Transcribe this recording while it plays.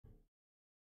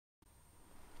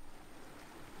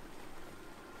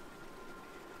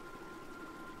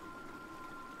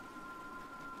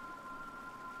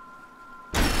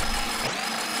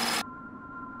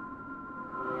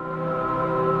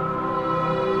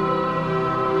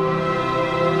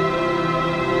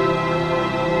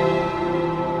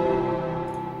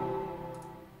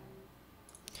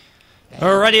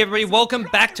Alrighty, everybody, welcome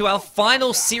back to our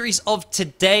final series of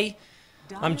today.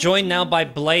 I'm joined now by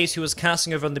Blaze, who was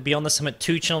casting over on the Beyond the Summit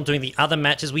 2 channel, doing the other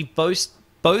matches. We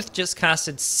both just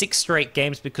casted 6 straight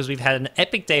games because we've had an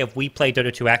epic day of We Play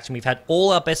Dota 2 action. We've had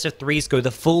all our best of 3s go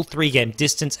the full 3-game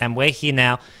distance, and we're here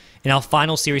now in our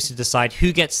final series to decide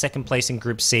who gets second place in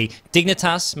Group C.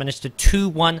 Dignitas managed to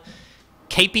 2-1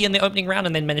 Kaipi in the opening round,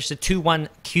 and then managed to 2-1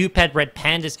 QPad Red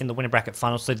Pandas in the winner bracket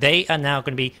final. So they are now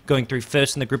going to be going through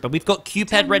first in the group. But we've got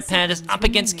QPad Red Pandas up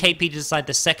against Kaipi to decide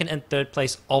the second and third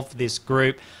place of this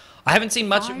group. I haven't seen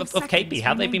much of Kaipi.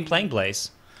 How have they been playing,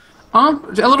 Blaze? A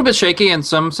little bit shaky in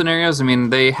some scenarios. I mean,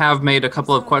 they have made a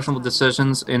couple of questionable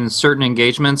decisions in certain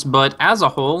engagements, but as a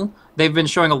whole, they've been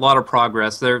showing a lot of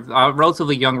progress. They're a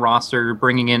relatively young roster,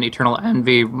 bringing in Eternal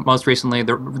Envy. Most recently,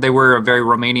 they were a very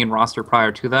Romanian roster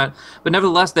prior to that. But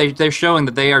nevertheless, they're showing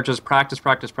that they are just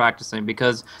practicing,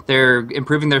 because they're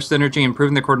improving their synergy,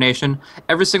 improving their coordination.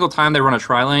 Every single time they run a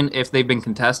tri-lane, if they've been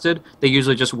contested, they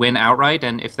usually just win outright.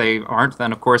 And if they aren't,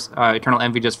 then, of course, Eternal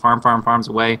Envy just farms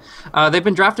away. They've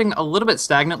been drafting a little bit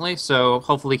stagnantly, so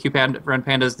hopefully QPad Red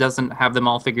Pandas doesn't have them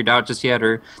all figured out just yet,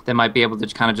 or they might be able to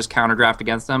kind of just counter draft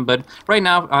against them. But right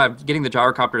now, getting the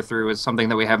gyrocopter through is something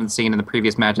that we haven't seen in the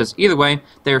previous matches. Either way,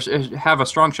 they have a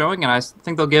strong showing, and I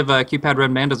think they'll give QPad Red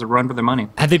Pandas a run for their money.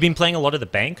 Have they been playing a lot of the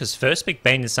Bane? Because first pick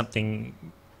Bane is something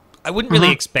I wouldn't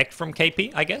really expect from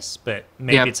KP, I guess, but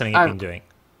maybe it's something they've been doing.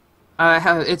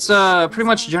 It's pretty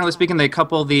much, generally speaking, they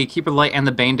couple the Keeper Light and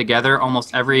the Bane together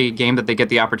almost every game that they get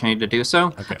the opportunity to do so.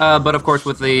 Okay. But of course,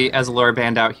 with the Ezalor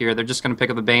band out here, they're just going to pick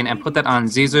up the Bane and put that on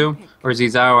Zizu, or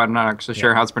Zizao, I'm not actually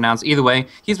sure how it's pronounced. Either way,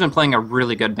 he's been playing a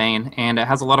really good Bane, and it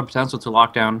has a lot of potential to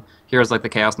lock down heroes like the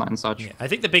Chaos Knight and such. Yeah, I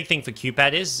think the big thing for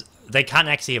QPad is they can't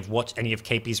actually have watched any of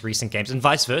KP's recent games, and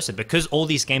vice versa. Because all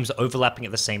these games are overlapping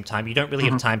at the same time, you don't really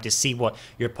have time to see what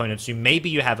your opponents do. Maybe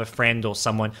you have a friend or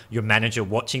someone, your manager,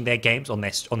 watching their games on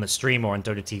the stream or on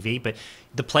Dota TV, but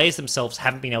the players themselves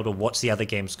haven't been able to watch the other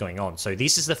games going on. So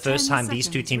this is the first time these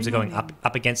two teams are going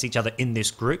up against each other in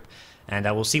this group. And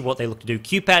we'll see what they look to do.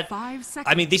 QPad,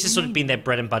 I mean, this has sort of been their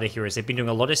bread and butter heroes. They've been doing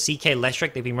a lot of CK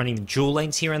Leshrac. They've been running the dual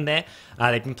lanes here and there.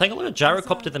 They've been playing a lot of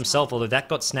Gyrocopter themselves, although that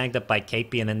got snagged up by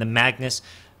KP. And then the Magnus,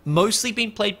 mostly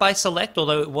been played by Select,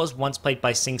 although it was once played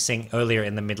by Sing Sing earlier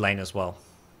in the mid lane as well.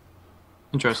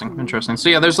 Interesting. So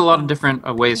yeah, there's a lot of different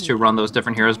ways to run those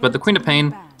different heroes, but the Queen of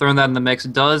Pain, throwing that in the mix,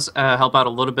 does help out a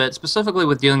little bit, specifically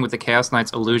with dealing with the Chaos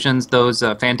Knight's illusions. Those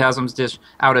Phantasms dish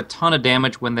out a ton of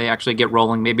damage when they actually get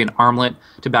rolling, maybe an armlet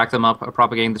to back them up,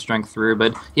 propagating the strength through.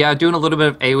 But yeah, doing a little bit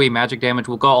of AoE magic damage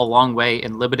will go a long way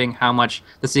in limiting how much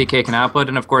the CK can output,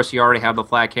 and of course you already have the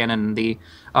Flag Cannon and the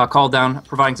call down,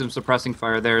 providing some suppressing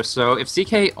fire there. So if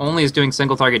CK only is doing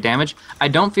single target damage, I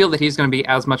don't feel that he's going to be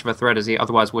as much of a threat as he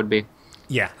otherwise would be.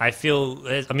 Yeah, I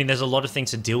mean, there's a lot of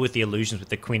things to deal with the illusions with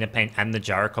the Queen of Pain and the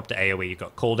Gyrocopter AoE. You've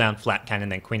got Cooldown, Flat Cannon,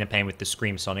 then Queen of Pain with the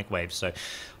Scream Sonic Wave. So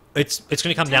it's going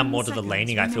to come down more to the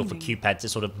laning, I feel, for QPad to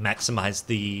sort of maximize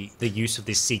the use of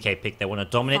this CK pick. They want to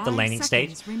dominate the laning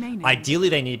stage. Ideally,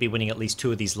 they need to be winning at least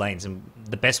 2 of these lanes, and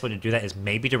the best way to do that is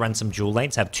maybe to run some dual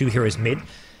lanes, have 2 heroes mid,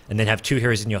 and then have 2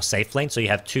 heroes in your safe lane, so you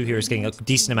have 2 heroes getting a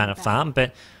decent amount of farm.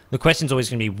 But the question's always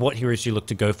going to be, what heroes do you look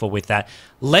to go for with that?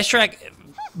 Leshrac,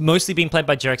 mostly being played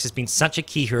by Jerax, has been such a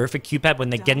key hero for QPad. When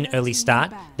they get an early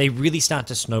start, they really start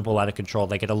to snowball out of control.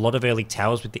 They get a lot of early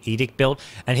towers with the Edict build,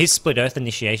 and his Split Earth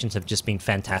initiations have just been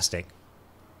fantastic.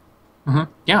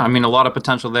 Yeah, I mean, a lot of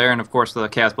potential there, and of course the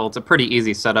Chaos Build, it's a pretty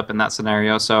easy setup in that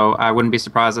scenario, so I wouldn't be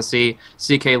surprised to see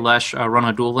CK Lesh run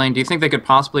a dual lane. Do you think they could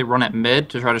possibly run it mid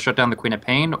to try to shut down the Queen of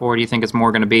Pain, or do you think it's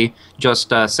more going to be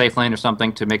just safe lane or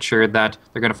something to make sure that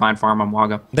they're going to find farm on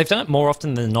Waga? They've done it more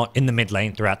often than not in the mid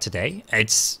lane throughout today.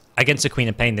 It's against the Queen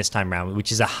of Pain this time around,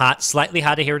 which is a slightly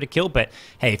harder hero to kill, but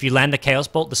hey, if you land the Chaos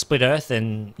Bolt, the Split Earth,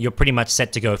 then you're pretty much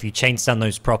set to go. If you chain stun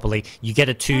those properly, you get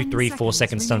a 2, 3, 4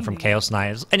 second stun from Chaos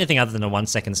Knight, anything other than a 1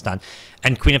 second stun,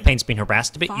 and Queen of Pain's been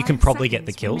harassed a bit, you can probably get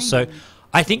the kill. So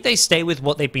I think they stay with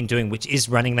what they've been doing, which is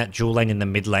running that dual lane in the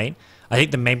mid lane. I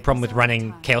think the main problem with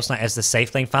running Chaos Knight as the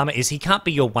safe lane farmer is he can't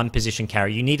be your one position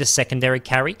carry. You need a secondary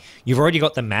carry. You've already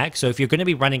got the mag, so if you're going to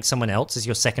be running someone else as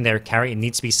your secondary carry, it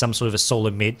needs to be some sort of a solo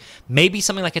mid. Maybe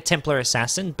something like a Templar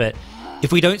Assassin, but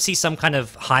if we don't see some kind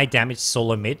of high damage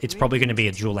solo mid, it's probably going to be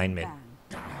a dual lane mid.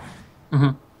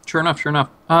 Sure enough.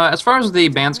 As far as the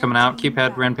bans coming out,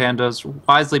 QPad Red Pandas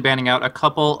wisely banning out a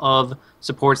couple of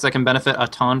supports that can benefit a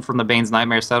ton from the Bane's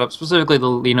Nightmare setup, specifically the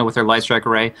Lina with her Light Strike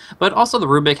Array, but also the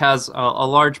Rubik has a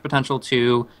large potential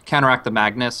to counteract the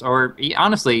Magnus, or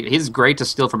honestly, he's great to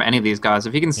steal from any of these guys.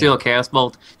 If he can steal a Chaos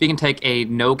Bolt, if he can take a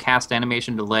no-cast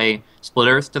animation delay Split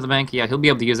Earth to the bank, yeah, he'll be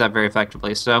able to use that very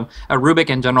effectively. So Rubik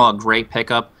in general, a great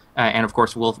pickup. and of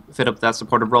course will fit up that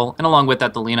supportive role. And along with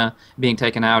that, the Lina being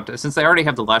taken out. Since they already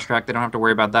have the Leshrac, they don't have to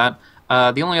worry about that.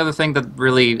 The only other thing that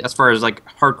really, as far as like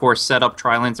hardcore setup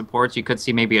tri-lane supports, you could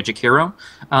see maybe a Jakiro,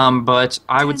 but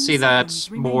I would see that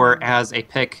more as a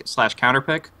pick / counter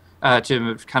pick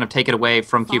to kind of take it away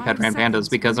from QPandas,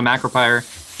 because a Macropyre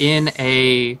in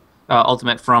a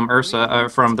ultimate from Ursa,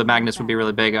 from the Magnus would be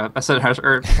really big. I said,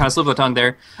 or kind of slipped the tongue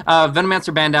there.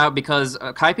 Venomancer banned out because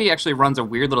Kaipi actually runs a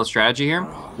weird little strategy here,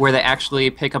 where they actually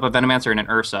pick up a Venomancer and an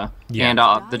Ursa, and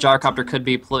the Gyrocopter could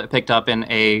be picked up in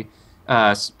a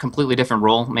completely different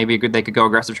role. Maybe they could go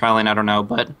aggressive tri-lane, I don't know.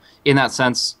 But in that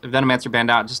sense, Venomancer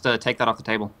banned out just to take that off the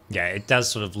table. Yeah, it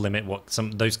does sort of limit what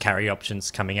those carry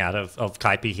options coming out of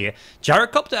Kaipi here.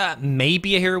 Gyrocopter may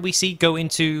be a hero we see go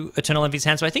into Eternal Envy's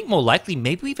hands, but I think more likely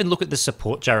maybe we even look at the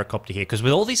support Gyrocopter here, because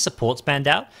with all these supports banned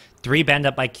out, 3 banned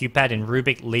up by QPad and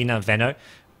Rubik, Lina, Veno,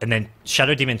 and then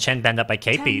Shadow Demon Chen banned up by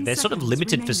KP, they're sort of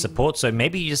limited for support, so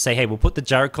maybe you just say, hey, we'll put the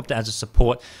Gyrocopter as a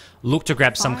support, look to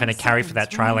grab some kind of carry for that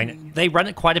tri-lane. They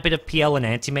run quite a bit of PL and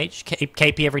Anti-Mage,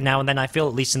 KP every now and then, I feel,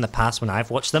 at least in the past when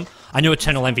I've watched them. I know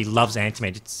Eternal Envy loves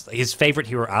Anti-Mage, it's his favorite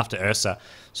hero after Ursa,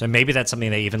 so maybe that's something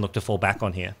they even look to fall back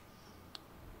on here.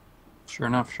 Sure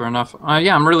enough, sure enough.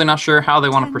 Yeah, I'm really not sure how they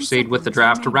want to proceed with the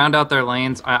draft. To round out their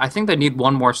lanes, I think they need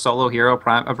one more solo hero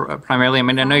primarily. I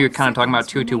mean, I know you're kind of talking about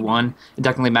 2-2-1.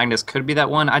 Definitely Magnus could be that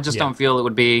one. I just don't feel it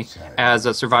would be as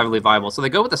survivably viable. So they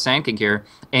go with the Sand King here.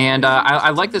 And I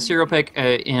like this hero pick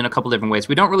in a couple different ways.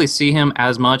 We don't really see him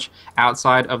as much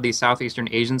outside of the Southeastern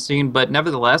Asian scene, but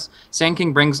nevertheless, Sand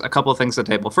King brings a couple of things to the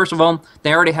table. First of all,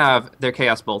 they already have their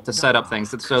Chaos Bolt to set up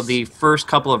things. So the first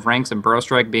couple of ranks in Burrow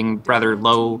Strike being rather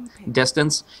low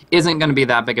distance isn't going to be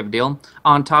that big of a deal.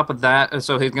 On top of that,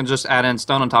 so he's going to just add in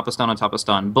stun on top of stun on top of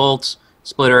stun. Bolt,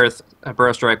 Split Earth,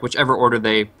 Burrow Strike, whichever order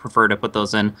they prefer to put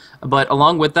those in. But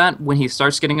along with that, when he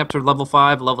starts getting up to level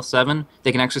 5, level 7,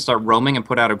 they can actually start roaming and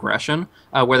put out aggression,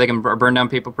 where they can burn down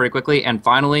people pretty quickly. And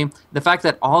finally, the fact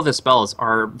that all of his spells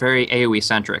are very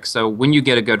AoE-centric. So when you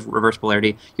get a good reverse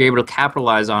polarity, you're able to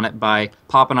capitalize on it by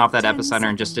popping off that epicenter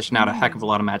and just dishing out a heck of a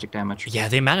lot of magic damage. Yeah,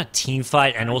 the amount of team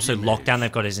fight and also lockdown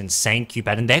they've got is insane,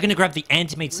 QPad, and they're going to grab the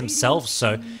Anti-Mages themselves,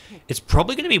 so it's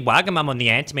probably going to be Wagamam on the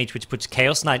Anti-Mage, which puts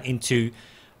Chaos Knight into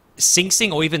Sing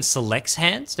Sing or even Select's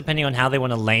hands, depending on how they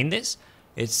want to lane this.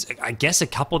 It's, I guess, a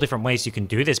couple different ways you can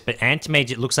do this, but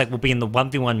Anti-Mage, it looks like, will be in the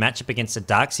 1v1 matchup against the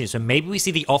Darkseer, so maybe we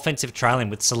see the offensive tri-lane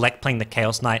with Select playing the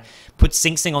Chaos Knight, put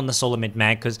Sing Sing on the solo mid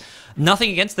mag, because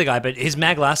nothing against the guy, but his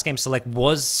mag last game, Select,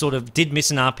 was sort of, did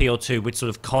miss an RP or two, which sort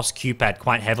of cost QPad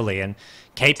quite heavily, and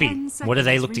KP, what do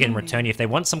they look to get in return? If they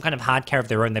want some kind of hard carry of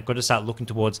their own, they've got to start looking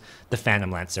towards the Phantom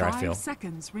Lancer, I feel.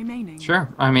 Sure.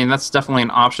 I mean, that's definitely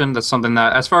an option. That's something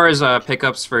that, as far as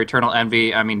pickups for Eternal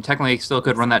Envy, I mean, technically still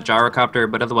could run that Gyrocopter,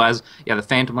 but otherwise, yeah, the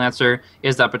Phantom Lancer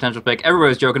is that potential pick.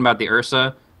 Everybody's joking about the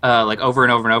Ursa, like over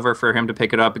and over and over for him to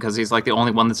pick it up because he's like the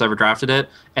only one that's ever drafted it,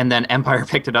 and then Empire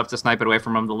picked it up to snipe it away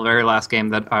from him the very last game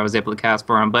that I was able to cast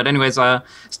for him. But anyways,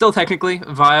 still technically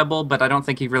viable, but I don't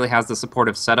think he really has the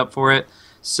supportive setup for it.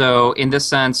 So in this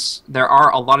sense, there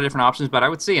are a lot of different options, but I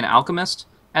would see an Alchemist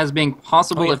as being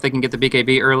possible if they can get the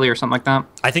BKB early or something like that.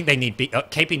 I think they need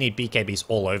KP need BKBs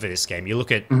all over this game. You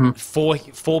look at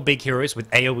four big heroes with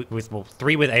AoE,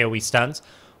 3 with AoE stuns.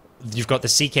 You've got the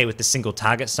CK with the single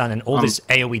target stun and all this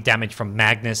AoE damage from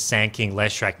Magnus, Sand King,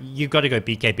 Leshrac. You've got to go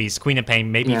BKBs, Queen of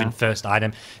Pain, maybe even first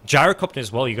item. Gyrocopter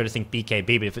as well, you've got to think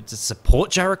BKB, but if it's a support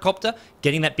Gyrocopter,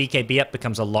 getting that BKB up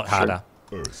becomes a lot harder.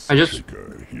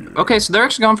 Okay, so they're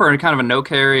actually going for kind of a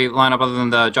no-carry lineup other than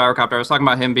the Gyrocopter. I was talking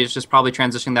about him, but it's just probably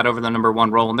transitioning that over the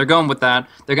 #1 role, and they're going with that.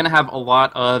 They're going to have a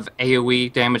lot of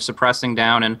AoE damage suppressing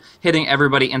down and hitting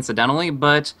everybody incidentally,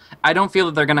 but I don't feel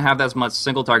that they're going to have as much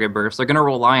single-target burst. They're going to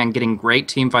rely on getting great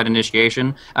teamfight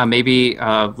initiation, maybe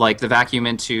like the vacuum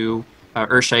into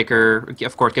Earthshaker,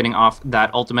 of course, getting off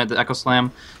that ultimate, the Echo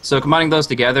Slam. So combining those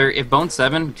together, if Bone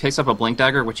 7 picks up a Blink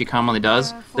Dagger, which he commonly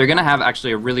does, they're going to have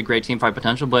actually a really great teamfight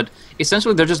potential, but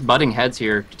essentially they're just butting heads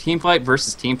here. Teamfight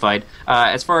versus teamfight.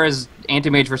 As far as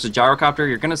Anti-Mage versus Gyrocopter,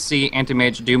 you're going to see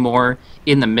Anti-Mage do more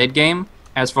in the mid-game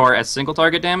as far as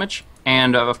single-target damage,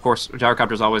 and of course,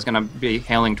 Gyrocopter is always going to be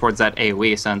hailing towards that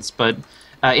AoE sense, but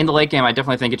in the late game, I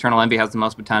definitely think Eternal Envy has the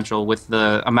most potential with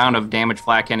the amount of damage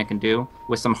Flat Cannon can do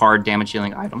with some hard damage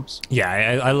healing items.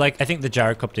 Yeah, I think the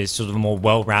Gyrocopter is sort of a more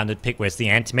well-rounded pick, whereas the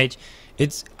Anti-Mage,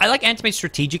 I like Anti-Mage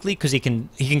strategically because he can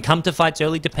come to fights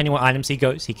early depending on what items he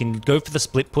goes. He can go for the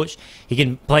split push. He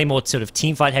can play more sort of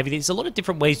team fight heavy. There's a lot of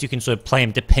different ways you can sort of play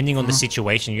him depending on the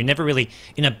situation. You're never really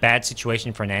in a bad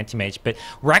situation for an Anti-Mage, but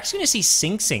we're actually going to see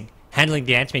Sing Sing handling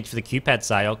the anti-mage for the QPad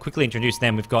side. I'll quickly introduce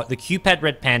them. We've got the QPad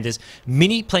Red Pandas,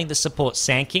 Mini playing the support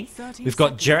Sanking. We've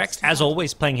got Jerax, as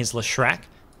always, playing his Leshrac.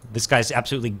 This guy's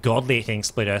absolutely godly at hitting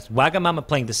Split Earth. Wagamama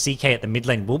playing the CK at the mid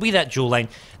lane will be that dual lane.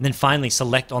 And then finally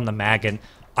Select on the Mag. And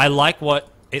I like what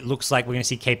it looks like we're going to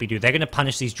see Kaipi do. They're going to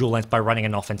punish these dual lanes by running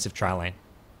an offensive tri lane.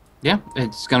 Yeah,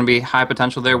 it's going to be high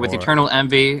potential there with Eternal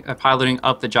Envy piloting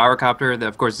up the gyrocopter.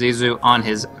 Of course, Zizou on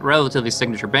his relatively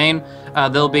signature Bane.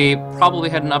 They'll be probably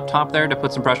heading up top there to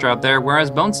put some pressure out there, whereas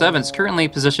Bone 7's currently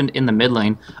positioned in the mid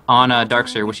lane on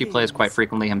Darkseer, which he plays quite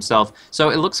frequently himself.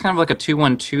 So it looks kind of like a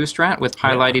 2-1-2 strat with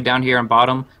highlighted down here on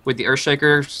bottom with the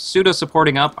Earthshaker pseudo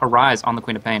supporting up a Rise on the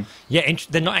Queen of Pain. Yeah,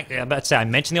 they're not, I'm about to say, I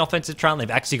mentioned the offensive trial, and they've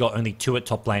actually got only 2 at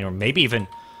top lane, or maybe even...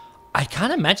 I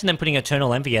can't imagine them putting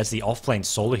Eternal Envy as the off-lane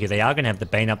solo here. They are going to have the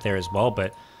Bane up there as well,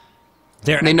 but...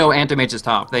 They know Anti-Mage is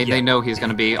top. They know he's going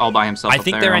to be all by himself. I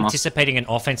think they're anticipating an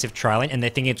offensive trialing, and they're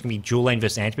thinking it's going to be dual lane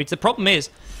versus Anti-Mage. The problem is,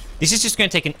 this is just going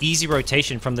to take an easy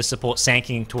rotation from the support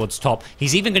Sanking towards top.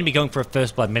 He's even going to be going for a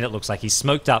First Blood mid, it looks like. He's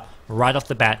smoked up right off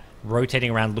the bat,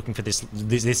 rotating around looking for this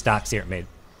Darkseer at mid.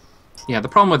 Yeah, the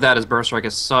problem with that is Burst Strike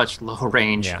is such low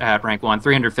range at rank 1.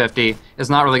 350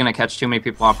 is not really going to catch too many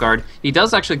people off guard. He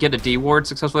does actually get a D ward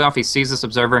successfully off. He sees this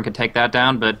Observer and can take that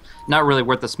down, but not really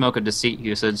worth the Smoke of Deceit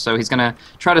usage. So he's going to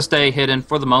try to stay hidden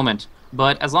for the moment.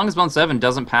 But as long as Bone 7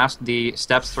 doesn't pass the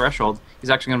steps threshold, he's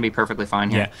actually going to be perfectly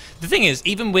fine here. Yeah. The thing is,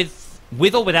 even with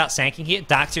or without Sanking here,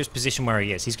 Darkseer's position where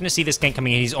he is. He's going to see this gank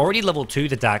coming in. He's already level 2,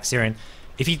 the Darkseer, and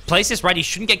if he plays this right, he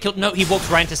shouldn't get killed. No, he walks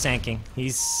right into Sanking.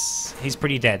 He's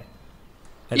pretty dead.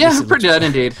 Yeah, pretty dead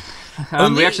indeed.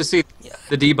 We actually see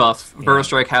the debuff. Burrow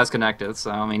Strike has connected,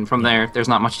 so I mean, from there's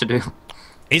not much to do.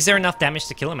 Is there enough damage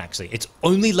to kill him, actually? It's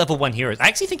only level 1 heroes. I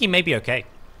actually think he may be okay.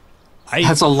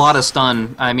 That's a lot of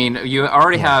stun. I mean, you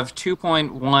already have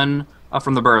 2.1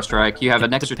 from the Burrow Strike. You have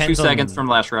an extra 2 seconds from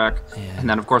Leshrac, and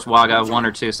then, of course, Waga, 1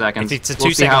 or 2 seconds. If it's a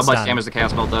we'll see how much stun, damage the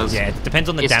Chaos Bolt does. Yeah, it depends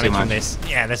on the damage from this.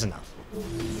 Yeah, that's enough.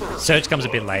 Surge comes a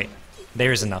bit late.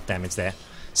 There is enough damage there.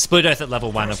 Split Earth at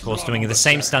level 1, of course, doing the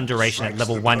same stun duration at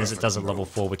level 1 as it does at level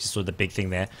 4, which is sort of the big thing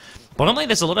there. Bottom lane,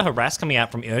 there's a lot of harass coming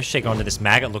out from Earthshaker onto this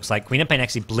Mag, it looks like. Queen of Pain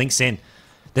actually blinks in.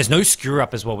 There's no screw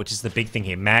up as well, which is the big thing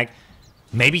here. Mag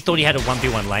maybe thought he had a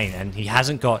 1v1 lane, and he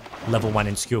hasn't got level 1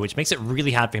 in skewer, which makes it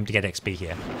really hard for him to get XP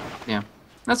here. Yeah.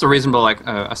 That's a reasonable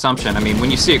assumption. I mean,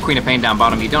 when you see a Queen of Pain down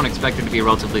bottom, you don't expect her to be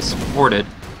relatively supported.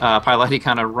 Pilotti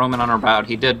kind of roaming on her about.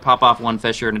 He did pop off one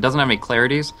Fissure, and it doesn't have any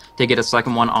clarities to get a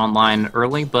second one online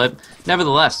early, but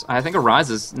nevertheless, I think a Rise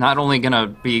is not only going to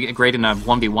be great in a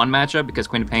 1v1 matchup, because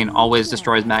Queen of Pain always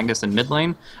destroys Magnus in mid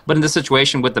lane, but in this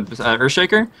situation with the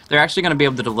Earthshaker, they're actually going to be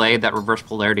able to delay that reverse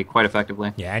polarity quite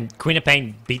effectively. Yeah, and Queen of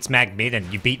Pain beats Mag mid,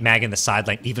 and you beat Mag in the side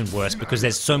lane even worse, because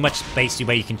there's so much space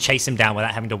where you can chase him down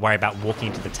without having to worry about walking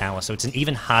into the tower, so it's an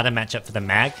even harder matchup for the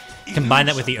Mag. Combine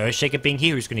that with the Earthshaker being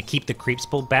here, who's going to keep the creeps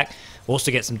pulled back,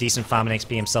 also get some decent farm and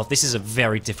XP himself. This is a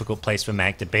very difficult place for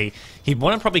Mag to be. He'd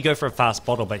want to probably go for a fast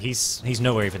bottle, but he's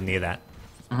nowhere even near that.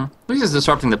 He's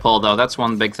disrupting the pull, though. That's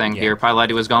one big thing here.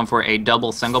 Pilotti was going for a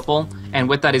double single pull, and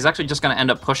with that, he's actually just going to end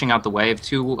up pushing out the wave.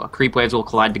 2 creep waves will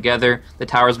collide together. The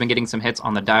tower's been getting some hits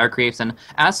on the dire creeps, and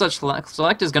as such,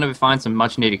 Select is going to find some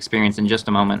much-needed experience in just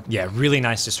a moment. Yeah, really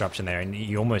nice disruption there, and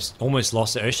you almost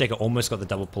lost it. Earthshaker almost got the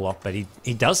double pull off, but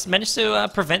he does manage to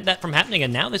prevent that from happening,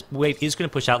 and now this wave is going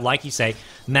to push out. Like you say,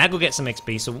 Mag will get some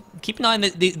XP, so keep an eye on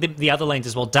the other lanes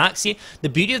as well. Darkseer, the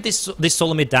beauty of this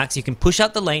solo mid Darkseer, you can push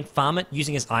out the lane, farm it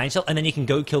using his Iron Shell, and then you can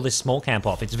go kill this small camp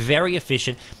off. It's very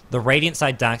efficient. The Radiant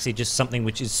side Darkseer, just something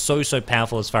which is so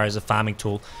powerful as far as a farming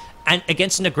tool. And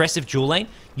against an aggressive dual lane,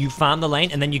 you farm the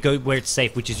lane, and then you go where it's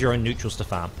safe, which is your own neutrals to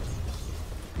farm.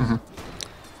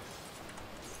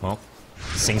 Well,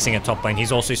 Sing Sing at top lane,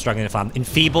 he's also struggling to farm.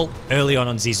 Enfeeble early on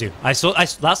Zizou.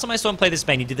 Last time I saw him play this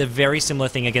Bane, he did a very similar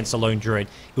thing against a lone Druid.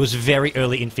 It was very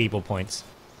early Enfeeble points.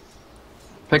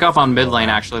 Pick off on mid lane,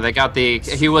 actually. They got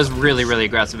he was really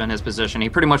aggressive in his position. He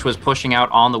pretty much was pushing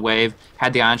out on the wave,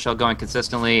 had the Iron Shell going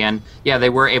consistently, and yeah, they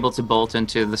were able to bolt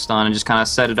into the stun and just kind of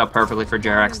set it up perfectly for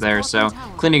Jerax there. So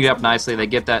cleaning it up nicely, they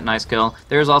get that nice kill.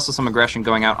 There's also some aggression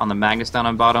going out on the Magnus down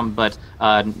on bottom, but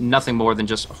nothing more than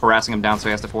just harassing him down so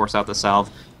he has to force out the salve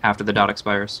after the dot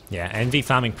expires. Yeah, Envy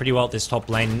farming pretty well at this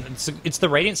top lane. It's the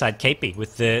Radiant side, Kaipi,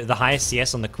 with the highest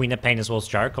CS on the Queen of Pain as well as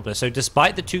Gyrocopter. So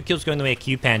despite the 2 kills going the way of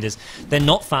QPandas, they're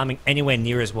not farming anywhere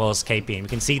near as well as Kaipi. And we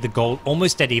can see the gold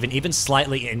almost dead even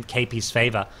slightly in Kaipi's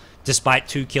favor, despite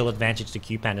 2 kill advantage to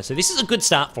QPandas. So this is a good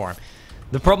start for him.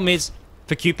 The problem is,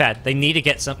 for QPad, they need to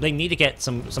get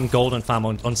some golden farm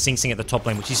on Sing Sing at the top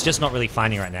lane, which he's just not really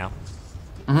finding right now.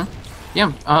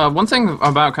 Yeah, one thing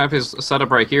about Kaipi's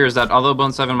setup right here is that although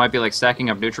Bone 7 might be like stacking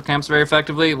up neutral camps very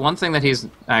effectively, one thing that he's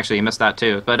actually he missed that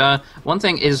too. But one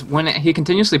thing is when he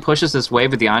continuously pushes this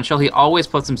wave with the Ion Shell, he always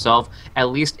puts himself at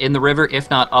least in the river, if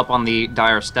not up on the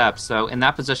dire steps. So in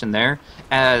that position there,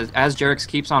 as Jerax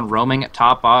keeps on roaming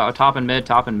top and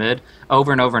mid,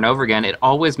 over and over and over again, it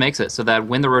always makes it so that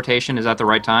when the rotation is at the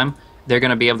right time, they're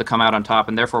going to be able to come out on top,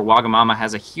 and therefore Wagamama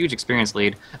has a huge experience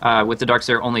lead with the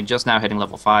Darkseer only just now hitting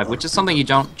level 5, which is something you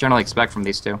don't generally expect from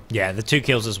these two. Yeah, the 2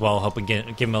 kills as well, helping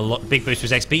give him a big boost to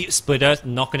his XP. Split Earth,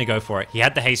 not going to go for it. He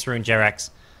had the haste rune, Jerax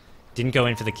didn't go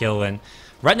in for the kill, and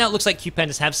right now it looks like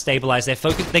QPandas have stabilized their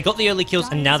focus. They got the early kills,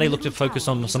 and now they look to focus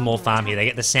on some more farm here. They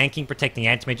get the Sand King protecting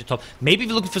Anti-Mage at top. Maybe if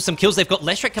you're looking for some kills, they've got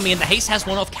Leshret coming in. The haste has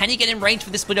one off. Can he get in range for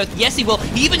this Split Earth? Yes, he will.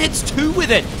 He even hits 2 with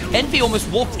it. Envy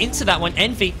almost walked into that one.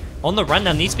 Envy on the run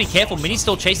now, needs to be careful. Mini's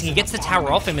still chasing. He gets the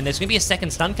tower off him, and there's going to be a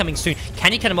second stun coming soon.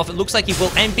 Can he cut him off? It looks like he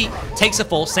will. Envy takes a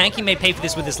fall. Sand King may pay for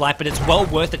this with his life, but it's well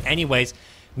worth it anyways.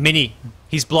 Mini,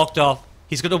 he's blocked off.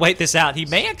 He's going to wait this out. He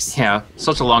may Yeah,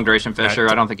 such a long duration Fisher.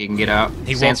 I don't think he can get out.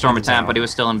 Sandstorm attempt, but he was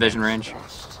still in vision range.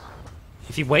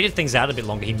 If he waited things out a bit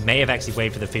longer, he may have actually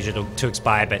waited for the fissure to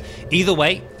expire, but either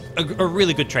way, a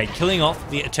really good trade. Killing off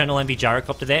the Eternal Envy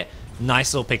Gyrocopter there,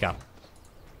 nice little pickup.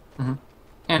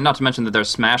 And not to mention that they're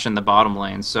smashing the bottom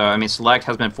lane. So, I mean, Select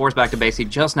has been forced back to base. He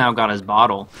just now got his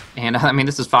bottle. And, I mean,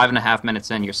 this is 5.5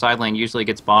 minutes in. Your side lane usually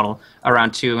gets bottle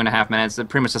around 2.5 minutes.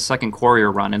 Pretty much the second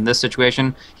courier run. In this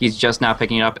situation, he's just now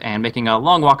picking it up and making a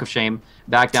long walk of shame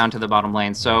back down to the bottom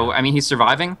lane. So, I mean, he's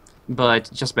surviving, but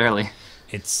just barely.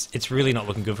 It's really not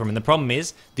looking good for him. And the problem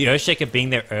is, the Earthshaker being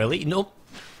there early,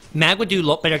 Mag would do a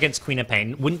lot better against Queen of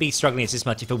Pain. Wouldn't be struggling as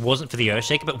much if it wasn't for the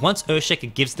Earthshaker. But once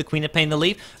Earthshaker gives the Queen of Pain the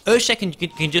lead,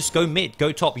 Earthshaker can just go mid,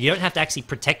 go top. You don't have to actually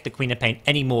protect the Queen of Pain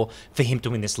anymore for him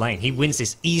to win this lane. He wins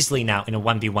this easily now in a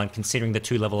 1v1, considering the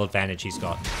 2-level advantage he's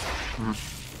got.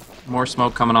 More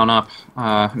smoke coming on up.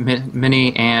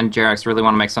 Mini and Jerax really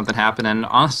want to make something happen, and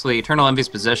honestly, Eternal Envy's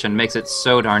position makes it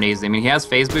so darn easy. I mean, he has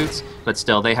phase boots, but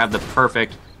still, they have the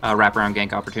perfect wraparound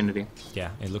gank opportunity.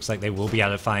 Yeah, it looks like they will be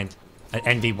able to find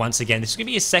Envy once again. This is going to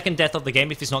be his second death of the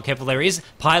game if he's not careful. There is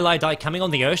Pylai Die coming on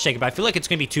the Earthshaker, but I feel like it's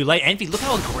going to be too late. Envy, look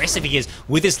how aggressive he is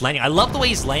with his laning. I love the way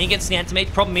he's laying against the Anti-Mage.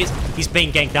 Problem is, he's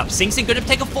being ganked up. Sing Sing going to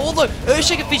take a fall though.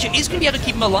 Earthshaker Fissure is going to be able to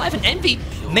keep him alive, and Envy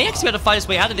may actually be able to fight his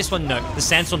way out of this one. No, the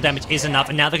Sandstorm damage is enough,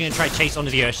 and now they're going to try to chase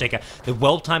onto the Earthshaker. The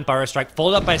well-timed Burrow Strike,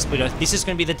 followed up by a Split Earth. This is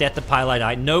going to be the death of Pylai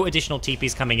Die. No additional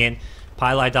TPs coming in.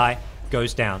 Pylai Die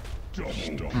goes down.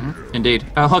 Indeed.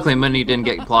 Luckily, Mini didn't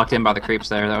get blocked in by the creeps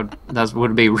there. That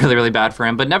would be really, really bad for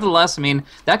him. But nevertheless, I mean,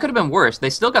 that could have been worse. They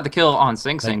still got the kill on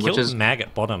Sing Sing, which is Mag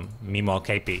at bottom. Meanwhile,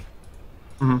 Kaipi.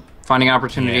 Finding an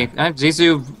opportunity. Yeah.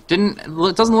 Zizou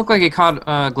it doesn't look like he caught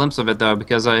a glimpse of it though,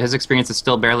 because his experience is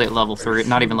still barely at level 3,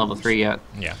 not even level 3 yet.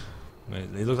 Yeah.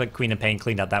 It looks like Queen of Pain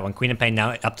cleaned up that one. Queen of Pain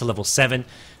now up to level 7.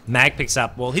 Mag picks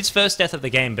up, well, his first death of the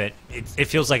game, but it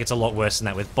feels like it's a lot worse than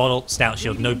that with Bottle, Stout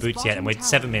Shield, no boots yet, and we're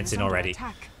 7 minutes in already.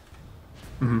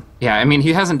 Yeah, I mean,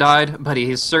 he hasn't died, but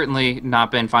he's certainly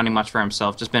not been finding much for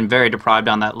himself, just been very deprived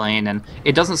on that lane, and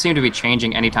it doesn't seem to be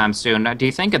changing anytime soon. Do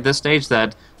you think at this stage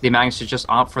that the Magnus should just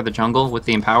opt for the jungle with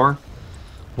the Empower?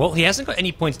 Well, he hasn't got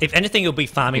any points. If anything, he'll be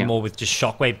farming more with just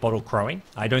Shockwave, Bottle, Crowing.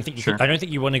 I don't think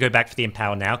you want to go back for the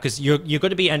Empower now, because you're going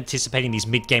to be anticipating these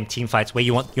mid-game team fights where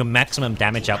you want your maximum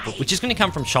damage output, which is going to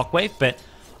come from Shockwave, but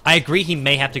I agree he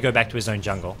may have to go back to his own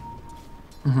jungle.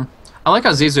 I like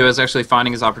how Zizou is actually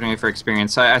finding his opportunity for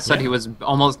experience. I said he was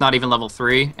almost not even level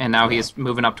 3, and now he's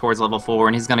moving up towards level 4,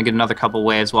 and he's going to get another couple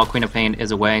waves while Queen of Pain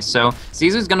is away. So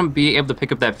Zizou's going to be able to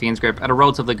pick up that Fiend's Grip at a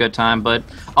relatively good time, but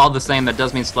all the same, that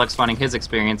does mean Select's finding his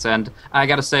experience, and I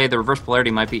got to say, the reverse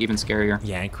polarity might be even scarier.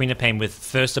 Yeah, and Queen of Pain with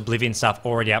first Oblivion stuff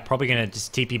already out, probably going to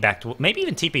just TP back to, maybe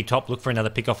even TP top, look for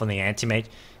another pick off on the Anti-Mage.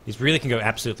 He really can go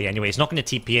absolutely anywhere. He's not going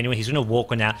to TP anywhere. He's going to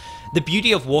walk on out. The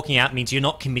beauty of walking out means you're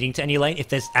not committing to any lane. If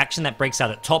there's action that breaks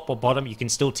out at top or bottom, you can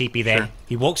still TP there. Sure.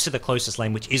 He walks to the closest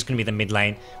lane, which is going to be the mid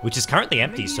lane, which is currently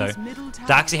empty. So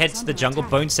Darkseer heads to the jungle.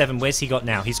 Bone 7, where's he got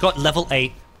now? He's got level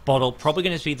 8 Bottle. Probably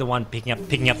going to be the one picking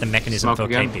up the mechanism for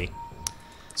KP.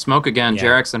 Smoke again. Yeah.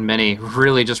 Jerax and Mini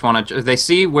really just want to... They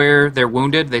see where they're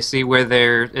wounded. They see where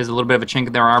there is a little bit of a chink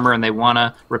in their armor, and they want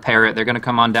to repair it. They're going to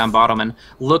come on down bottom and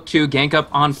look to gank up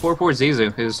on poor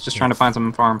Zizou, who's just trying to find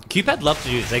some farm. QPad love to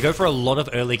do this. They go for a lot of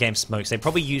early game smokes. They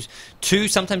probably use 2,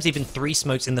 sometimes even 3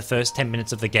 smokes in the first 10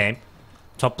 minutes of the game.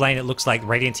 Top lane, it looks like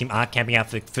Radiant Team are camping out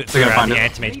for the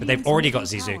Anti-Mage, but they've already got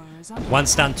Zizou. 1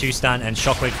 stun, 2 stun, and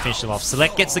Shockwave to finish them off.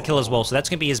 Select gets the kill as well, so that's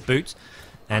going to be his boot.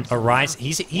 And Arise,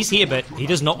 he's here, but he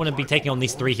does not want to be taking on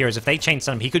these 3 heroes. If they chain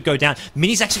stun him, he could go down.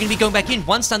 Mini's actually going to be going back in.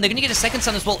 1 stun, they're going to get a 2nd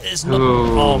stun as well. It's not,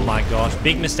 oh my gosh,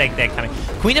 big mistake there coming.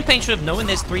 Queen of Pain should have known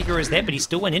there's 3 heroes there, but he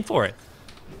still went in for it.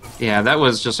 Yeah, that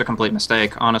was just a complete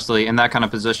mistake, honestly. In that kind of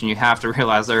position, you have to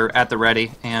realize they're at the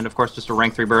ready, and of course, just a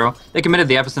rank 3 burrow. They committed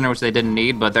the epicenter, which they didn't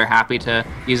need, but they're happy to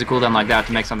use a cooldown like that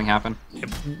to make something happen.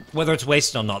 Whether it's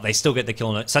wasted or not, they still get the kill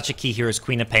on it. Such a key hero is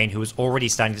Queen of Pain, who is already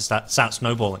starting to start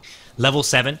snowballing. Level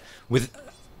 7, with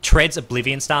Tread's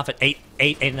Oblivion Staff at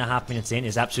 8.5 minutes in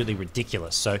is absolutely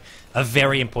ridiculous. So, a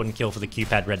very important kill for the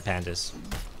QPad Red Pandas.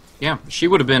 Yeah, she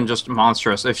would have been just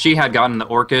monstrous. If she had gotten the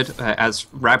Orchid as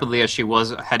rapidly as she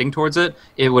was heading towards it,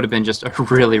 it would have been just a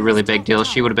really, really big deal.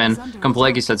 She would have been,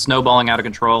 like you said, snowballing out of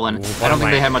control, and I don't think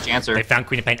they had much answer. They found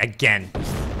Queen of Pain again.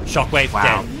 Shockwave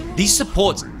dead. These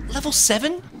supports, level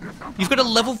 7? You've got a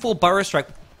level 4 Burrow Strike.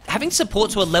 Having support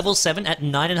to a level 7 at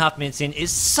 9.5 minutes in is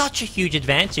such a huge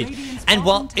advantage. And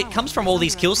while it comes from all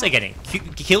these kills they're getting,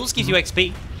 kills gives you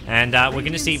XP. And we're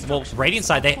going to see, well, Radiant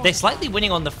side, they're slightly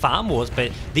winning on the farm wars,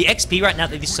 but the XP right now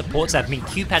that these supports have, I mean,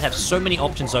 QPad have so many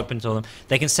options open to them.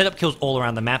 They can set up kills all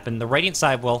around the map, and the Radiant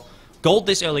side, well, gold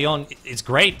this early on is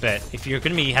great, but if you're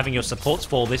going to be having your supports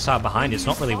fall this far behind, it's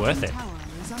not really worth it.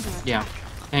 Yeah.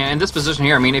 And in this position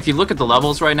here, I mean, if you look at the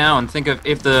levels right now and think of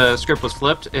if the script was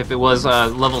flipped, if it was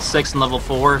level 6 and level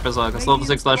 4, if it was like a level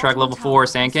 6 Flash Track, level 4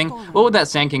 Sand King, what would that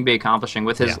Sand King be accomplishing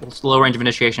with his low range of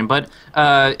initiation? But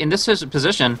in this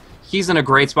position, he's in a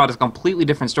great spot. It's a completely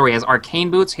different story. He has Arcane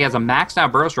Boots, he has a maxed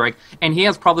out Burrow Strike, and he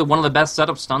has probably one of the best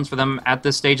setup stuns for them at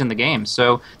this stage in the game.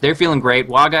 So they're feeling great.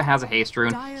 Waga has a Haste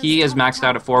Rune. He is maxed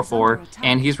out at 4-4,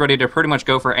 and he's ready to pretty much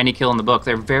go for any kill in the book.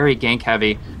 They're very gank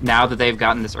heavy now that they've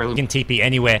gotten this early. You can TP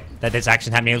anywhere that there's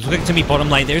action happening. It's looking to me bottom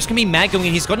lane. There's going to be Mag going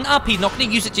in. He's got an RP. Not going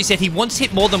to use it just yet. He wants to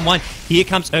hit more than 1. Here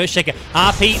comes Earthshaker.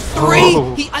 RP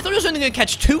 3. I thought he was only going to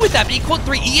catch 2 with that, but he caught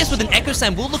 3. ES with an Echo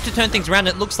Slam will look to turn things around.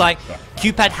 It looks like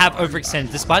QPad have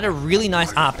overextended. Despite a really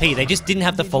nice RP, they just didn't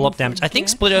have the follow-up damage. I think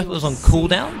Split Earth was on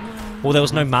cooldown, or there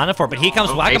was no mana for it, but here comes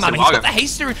Wagamama. He's got the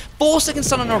Haste Rune. 4-second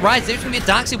stun on a rise. There's going to be a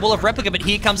Darkseid Wall of Replica, but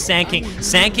here comes Sand King.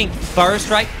 Sand King, Burrow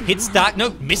Strike, hits Dark.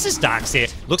 No, misses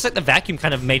Darkseid. Looks like the vacuum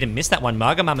kind of made him miss that one.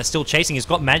 Wagamama's still chasing. He's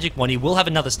got Magic Wand. He will have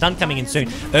another stun coming in soon.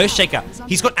 Earthshaker,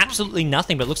 he's got absolutely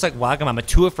nothing, but it looks like Wagamama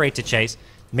too afraid to chase.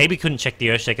 Maybe couldn't check the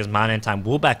Earthshaker's mana in time.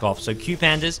 Will back off. So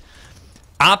QPandas,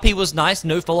 RP was nice,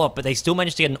 no follow-up, but they still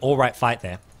managed to get an alright fight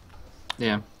there.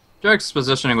 Yeah. Jarek's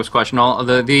positioning was questionable.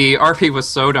 The RP was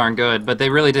so darn good, but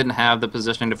they really didn't have the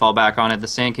positioning to fall back on it. The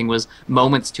Sand King was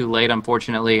moments too late,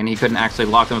 unfortunately, and he couldn't actually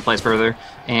lock them in place further.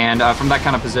 And from that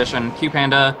kind of position,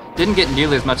 QPanda didn't get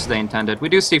nearly as much as they intended. We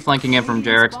do see flanking in from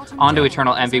Jarek onto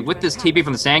Eternal Envy. With this TP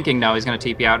from the Sand King, now he's going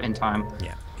to TP out in time.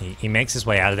 Yeah. He makes his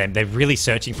way out of them. They're really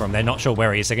searching for him. They're not sure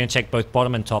where he is. They're going to check both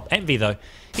bottom and top. Envy, though,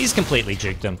 he's completely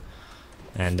juked them.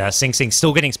 And Sing Sing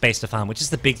still getting space to farm, which is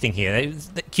the big thing here.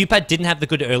 QPad didn't have the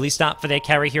good early start for their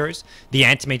carry heroes, the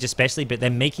Anti-Mage especially, but they're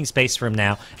making space for him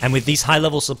now. And with these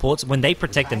high-level supports, when they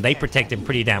protect him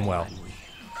pretty damn well.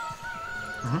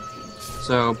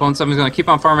 So Bone Seven's going to keep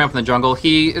on farming up in the jungle.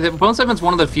 Bone Seven's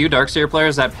one of the few Darkseer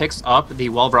players that picks up the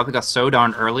Wall of Replica so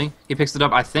darn early. He picks it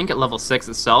up, I think, at level 6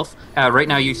 itself. Right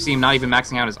now, you see him not even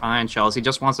maxing out his Ion Shells. He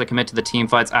just wants to commit to the team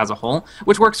fights as a whole,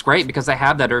 which works great because they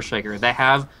have that Earthshaker. They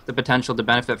have the potential to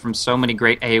benefit from so many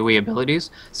great AoE abilities.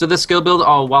 So this skill build,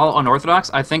 while unorthodox,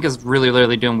 I think is really,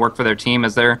 really doing work for their team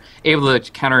as they're able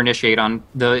to counter-initiate on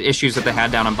the issues that they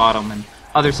had down on bottom and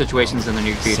other situations in the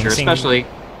near future, especially...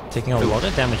 Taking a lot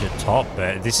of damage at top,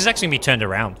 but this is actually going to be turned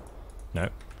around. No.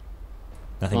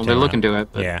 Nothing. Well, they're looking to it.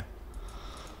 But... Yeah.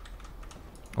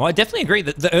 Well, I definitely agree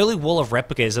that the early Wall of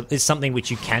Replica is something which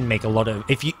you can make a lot of...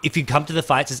 If you come to the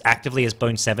fights as actively as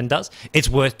Bone 7 does, it's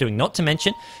worth doing. Not to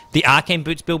mention, the Arcane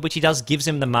Boots build, which he does, gives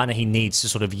him the mana he needs to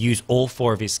sort of use all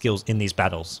 4 of his skills in these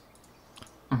battles.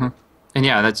 And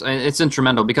yeah, it's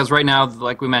instrumental because right now,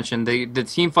 like we mentioned, the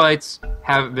team fights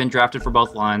have been drafted for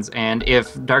both lines, and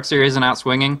if Darkseer isn't out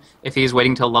swinging, if he's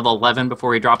waiting till level 11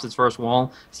 before he drops his first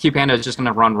wall, QPanda is just going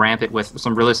to run rampant with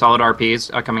some really solid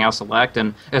RPs coming out select,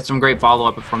 and it's some great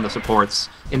follow-up from the supports.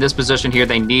 In this position here,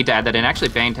 they need to add that in. Actually,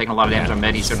 Bane taking a lot of damage on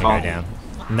mid, he should fall.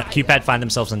 QPad find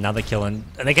themselves another kill, and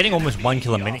they're getting almost 1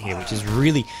 kill a minute here, which is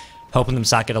really helping them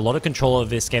start get a lot of control of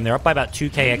this game. They're up by about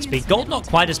 2k XP. Gold not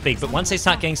quite as big, but once they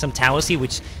start getting some towers here,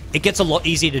 which it gets a lot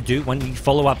easier to do when you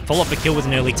follow up a kill with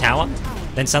an early tower,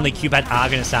 then suddenly QPad are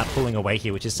going to start pulling away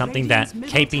here, which is something that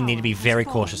Kaipi need to be very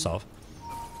cautious of.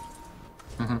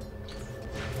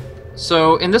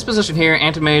 So in this position here,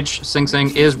 Anti-Mage Sing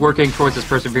Sing is working towards his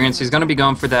Perseverance. He's going to be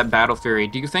going for that Battle Fury.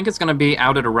 Do you think it's going to be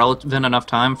out at a relevant enough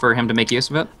time for him to make use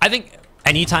of it? I think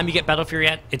anytime you get Battle Fury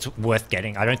out, it's worth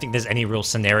getting. I don't think there's any real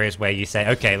scenarios where you say,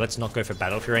 okay, let's not go for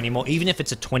Battle Fury anymore. Even if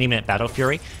it's a 20-minute Battle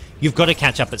Fury, you've got to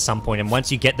catch up at some point, and once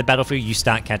you get the Battle Fury, you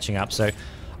start catching up. So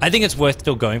I think it's worth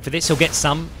still going for this. He'll get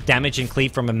some damage and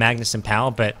cleave from a Magnus and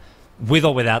Power, but with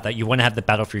or without that, you want to have the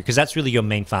Battle Fury, because that's really your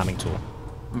main farming tool.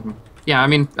 Yeah, I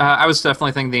mean, I was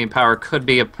definitely thinking the Empower could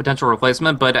be a potential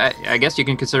replacement, but I guess you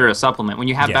can consider it a supplement. When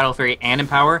you have Battle Fury and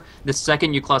Empower, the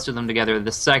second you cluster them together,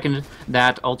 the second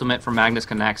that ultimate from Magnus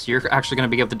connects, you're actually going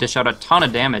to be able to dish out a ton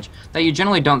of damage that you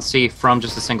generally don't see from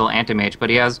just a single anti-mage, but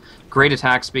he has great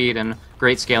attack speed and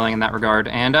great scaling in that regard,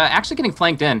 and actually getting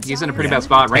flanked in. He's in a pretty bad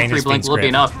spot. Rank 3 Blink will be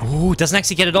enough. Ooh, doesn't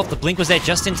actually get it off. The Blink was there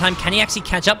just in time. Can he actually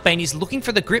catch up, Bane? He's looking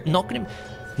for the grip, not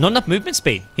enough movement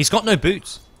speed. He's got no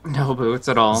boots. No boots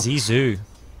at all. Zizou.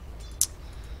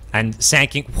 And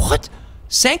Sanking. What?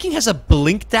 Sanking has a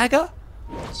Blink Dagger?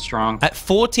 Strong. At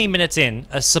 14 minutes in,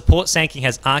 a support Sanking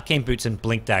has Arcane Boots and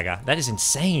Blink Dagger. That is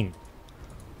insane.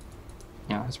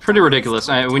 Yeah, it's pretty ridiculous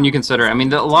when you consider. I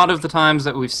mean, a lot of the times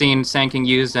that we've seen Sanking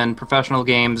used in professional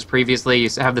games previously, you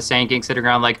have the Sanking sitting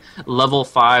around like level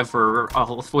 5 for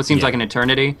what seems like an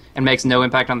eternity and makes no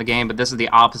impact on the game, but this is the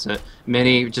opposite.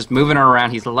 Mini just moving her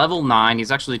around. He's level 9.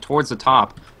 He's actually towards the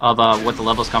top of what the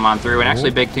levels come on through, and actually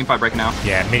big teamfight break now.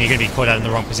 Yeah, Mini going to be caught out in the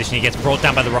wrong position. He gets brought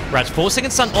down by the Rock Barrage.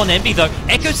 4-second stun on Envy, though.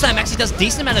 Echo Slam actually does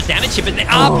decent amount of damage here, but the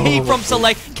RP from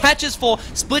Soleil catches 4.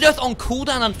 Split Earth on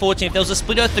cooldown, unfortunately. If there was a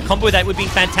Split Earth to combo with that, it would be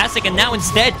fantastic, and now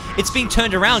instead, it's being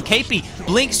turned around. Kaipi,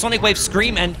 Blink, Sonic Wave,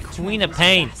 Scream, and Queen of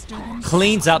Pain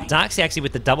cleans up. Darkseid actually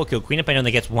with the double kill. Queen of Pain only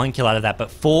gets 1 kill out of that,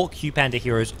 but 4 QPanda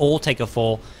heroes all take a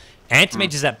fall.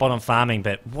 Anti-Mage is at bottom farming,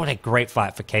 but what a great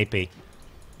fight for Kaipi.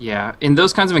 Yeah, in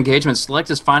those kinds of engagements, Select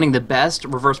is finding the best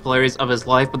reverse polarities of his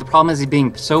life, but the problem is he's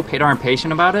being so darn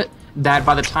patient about it that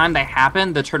by the time they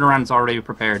happen, the turnaround is already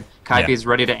prepared. Kaipi is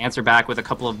ready to answer back with a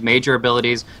couple of major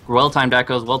abilities, well-timed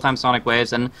echoes, well-timed sonic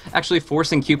waves, and actually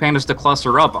forcing QPandas to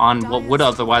cluster up on what would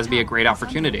otherwise be a great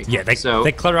opportunity. Yeah,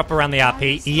 they clutter up around the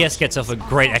RP. ES gets off a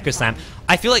great Echo Slam.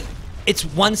 I feel like it's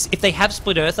once, if they have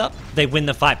Split Earth up, they win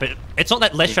the fight, but it's not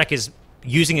that Leshrac is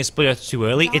using his Split Earth too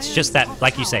early. It's just that,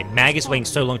 like you say, Mag is waiting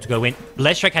so long to go in.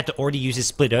 Leshrac had to already use his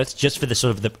Split Earth just for the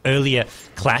sort of the earlier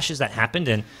clashes that happened,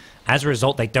 and as a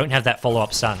result, they don't have that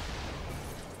follow-up stun.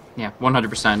 Yeah,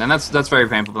 100%, and that's very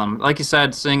painful for them. Like you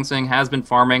said, Sing has been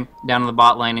farming down in the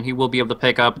bot lane, and he will be able to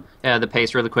pick up the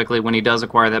pace really quickly when he does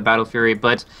acquire that Battle Fury.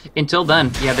 But until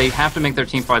then, yeah, they have to make their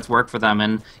team fights work for them,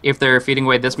 and if they're feeding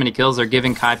away this many kills, they're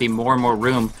giving Kaipi more and more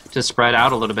room to spread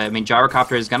out a little bit. I mean,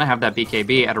 Gyrocopter is going to have that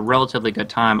BKB at a relatively good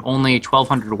time, only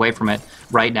 1,200 away from it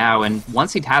right now, and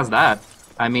once he has that,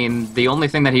 I mean, the only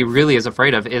thing that he really is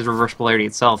afraid of is reverse polarity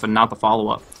itself and not the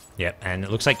follow-up. Yep, and it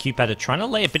looks like QPad are trying to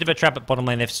lay a bit of a trap at bottom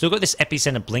lane. They've still got this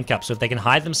Epicenter blink up, so if they can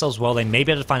hide themselves well, they may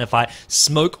be able to find a fight.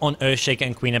 Smoke on Earthshaker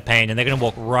and Queen of Pain, and they're going to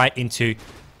walk right into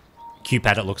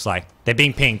QPad, it looks like. They're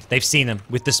being pinged. They've seen them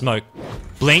with the smoke.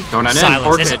 Blink, silence.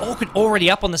 There's an Orchid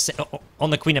already up on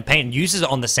the Queen of Pain, uses it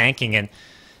on the Sanking, and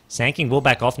Sanking will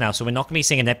back off now, so we're not going to be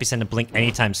seeing an Epicenter blink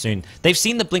anytime soon. They've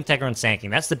seen the blink dagger on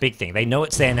Sanking. That's the big thing. They know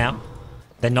it's there now.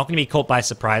 They're not going to be caught by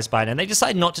surprise by it, and they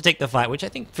decide not to take the fight, which I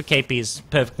think for KP is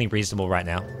perfectly reasonable right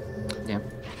now. Yeah.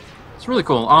 It's really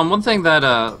cool. One thing that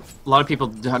a lot of people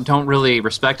don't really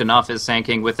respect enough is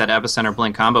Sanking with that Epicenter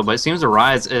Blink combo, but it seems to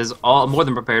Rise is more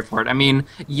than prepared for it. I mean,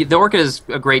 the Orchid is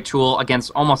a great tool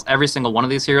against almost every single one of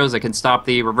these heroes. It can stop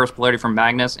the reverse polarity from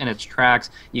Magnus in its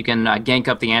tracks. You can gank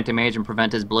up the Anti-Mage and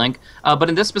prevent his Blink. But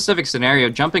in this specific scenario,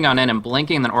 jumping on in and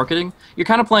blinking and then Orchiding, you're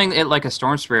kind of playing it like a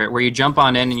Storm Spirit, where you jump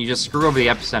on in and you just screw over the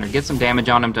Epicenter, get some damage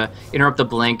on him to interrupt the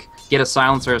Blink, get a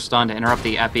silencer or stun to interrupt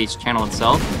the Epi's channel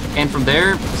itself, and from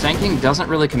there, Sanking doesn't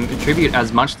really contribute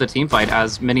as much to the team fight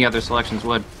as many other selections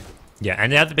would. Yeah,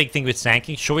 and the other big thing with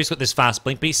Sanking, sure he's got this fast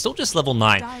blink, but he's still just level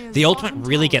 9. The ultimate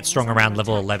really gets strong around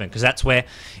level 11, because that's where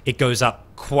it goes up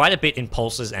quite a bit in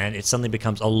pulses, and it suddenly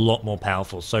becomes a lot more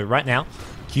powerful. So right now,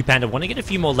 QPanda want to get a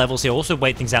few more levels here, also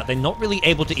wait things out. They're not really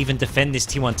able to even defend this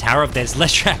T1 tower of theirs.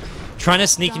 Leshrac trying to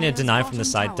sneak in a deny from the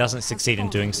side, doesn't succeed in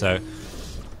doing so.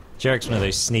 Jarek's one of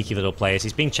those sneaky little players.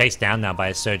 He's being chased down now by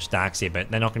a Surge Darkseid,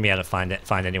 but they're not going to be able to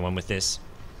find anyone with this.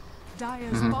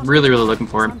 Really, really looking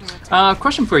for it.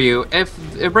 Question for you. If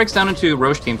it breaks down into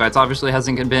Roche teamfights, obviously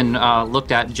hasn't been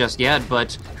looked at just yet,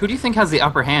 but who do you think has the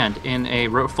upper hand in a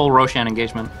full Roshan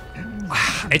engagement?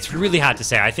 It's really hard to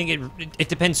say. I think it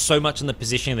depends so much on the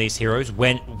position of these heroes,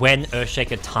 when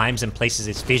Earthshaker times and places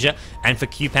his fissure, and for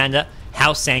QPanda,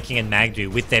 how Sanking and Mag do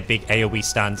with their big AoE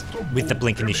stuns with the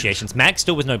blink initiations. Mag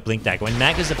still with no blink dagger. When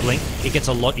Mag has a blink, it gets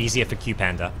a lot easier for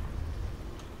QPanda.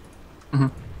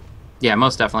 Yeah,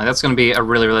 most definitely. That's going to be a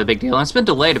really, really big deal. And it's been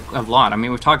delayed a lot. I mean,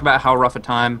 we've talked about how rough a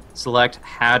time Select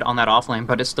had on that offlane,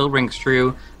 but it still rings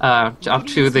true up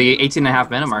to the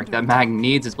 18.5-minute mark that Mag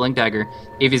needs his Blink Dagger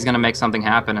if he's going to make something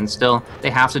happen. And still, they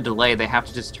have to delay. They have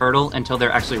to just turtle until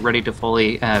they're actually ready to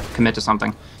fully commit to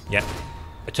something. Yep.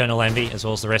 Eternal Envy, as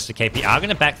well as the rest of KP, are going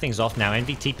to back things off now.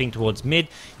 Envy TPing towards mid.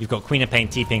 You've got Queen of Pain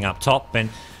TPing up top.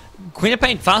 And Queen of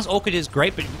Pain, fast Orchid is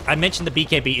great, but I mentioned the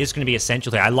BKB is going to be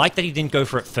essential here. I like that he didn't go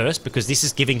for it first, because this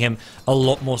is giving him a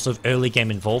lot more sort of early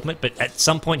game involvement, but at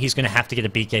some point he's going to have to get a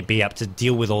BKB up to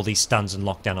deal with all these stuns and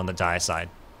lockdown on the Dire side.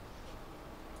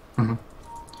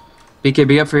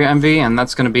 BKB up for your MV, and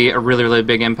that's going to be a really, really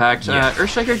big impact. Yeah.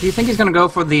 Earthshaker, do you think he's going to go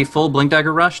for the full Blink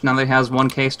Dagger rush now that he has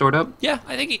 1k stored up? Yeah,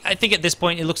 I think at this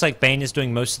point it looks like Bane is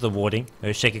doing most of the warding.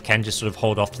 Earthshaker can just sort of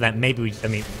hold off to that. Maybe,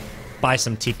 buy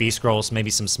some TP scrolls, maybe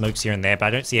some smokes here and there, but I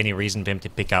don't see any reason for him to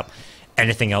pick up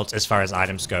anything else as far as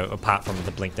items go, apart from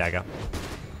the Blink Dagger.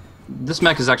 This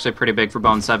mech is actually pretty big for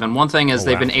Bone 7. One thing is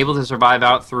they've been able to survive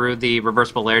out through the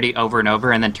reverse polarity over and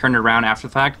over and then turn it around after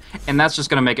the fact, and that's just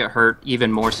going to make it hurt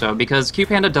even more so, because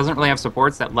QPanda doesn't really have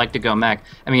supports that like to go mech.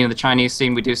 I mean, in the Chinese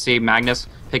scene, we do see Magnus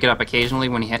pick it up occasionally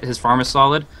when his farm is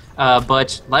solid,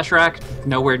 but Leshrac,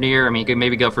 nowhere near. I mean, you could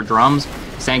maybe go for drums.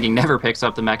 Sanging never picks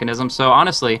up the mechanism, so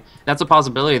honestly, that's a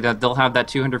possibility that they'll have that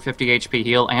 250 HP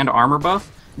heal and armor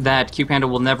buff that QPanda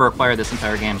will never acquire this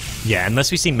entire game. Yeah,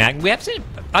 unless we see Mag.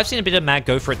 I've seen a bit of Mag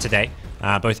go for it today.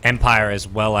 Both Empire as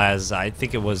well as, I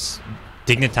think it was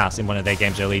Dignitas in one of their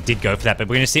games earlier, did go for that. But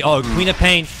we're going to see, Queen of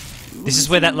Pain. This is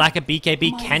where that lack of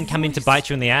BKB can come in to bite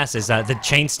you in the ass, as the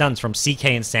chain stuns from CK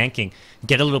and Sandking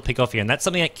get a little pick off here. And that's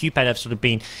something that QPad have sort of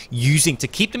been using to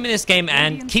keep them in this game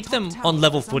and keep them on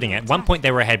level footing. At one point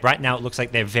they were ahead. Right now it looks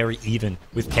like they're very even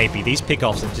with KP. These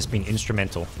pickoffs have just been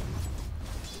instrumental.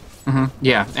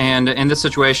 Yeah, and in this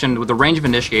situation, with the range of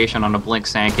initiation on a Blink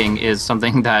Sanking is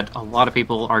something that a lot of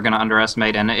people are going to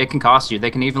underestimate, and it can cost you.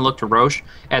 They can even look to Roche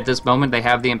at this moment. They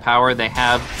have the Empower, they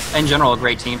have, in general, a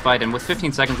great team fight, and with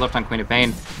 15 seconds left on Queen of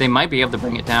Pain, they might be able to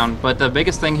bring it down. But the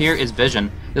biggest thing here is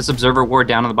vision. This Observer Ward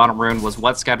down on the bottom rune was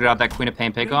what scattered out that Queen of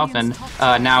Pain pickoff, and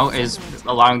now is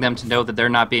allowing them to know that they're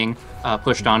not being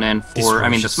pushed on in for, I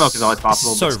mean, the smoke is always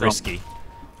possible. So risky.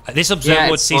 This Observer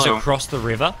Ward sees across the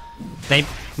river.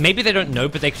 Maybe they don't know,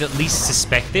 but they could at least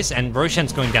suspect this, and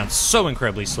Roshan's going down so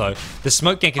incredibly slow. The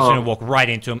smoke gank is going to walk right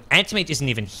into him. Antimate isn't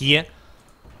even here.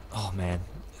 Oh, man.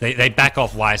 They back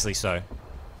off wisely so.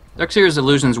 Darkseer's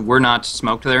illusions were not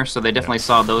smoked there, so they definitely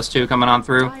saw those two coming on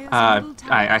through.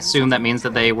 I assume that means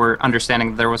that they were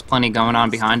understanding that there was plenty going on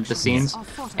behind the scenes,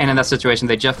 and in that situation,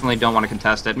 they definitely don't want to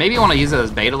contest it. Maybe you want to use it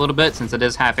as bait a little bit, since it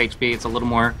is half HP. It's a little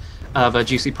more of a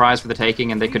juicy prize for the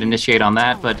taking, and they could initiate on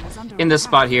that, but in this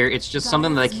spot here, it's just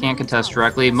something that they can't contest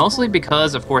directly, mostly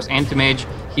because, of course, Antimage,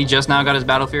 he just now got his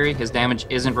Battle Fury, his damage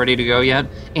isn't ready to go yet,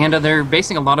 and they're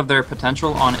basing a lot of their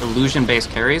potential on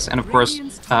illusion-based carries, and of course,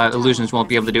 illusions won't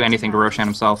be able to do anything to Roshan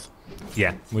himself.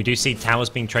 Yeah, we do see towers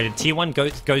being traded. Tier 1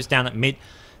 goes down at mid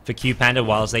for QPanda,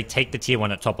 whilst they take the Tier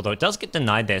 1 at top, although it does get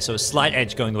denied there, so a slight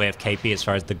edge going the way of KP as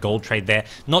far as the gold trade there.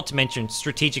 Not to mention,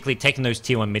 strategically, taking those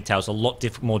Tier 1 mid towers a lot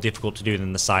more difficult to do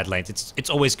than the side lanes. It's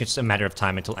always just a matter of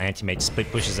time until Antimage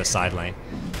split pushes a side lane.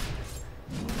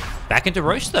 Back into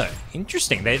Roche, though.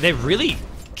 Interesting. They're really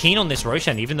keen on this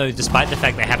Roshan, even though despite the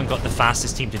fact they haven't got the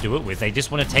fastest team to do it with, they just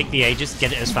want to take the Aegis,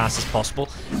 get it as fast as possible,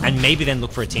 and maybe then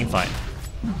look for a team fight.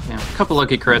 Yeah, a couple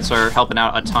lucky crits are helping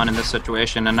out a ton in this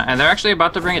situation, and they're actually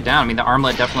about to bring it down. I mean, the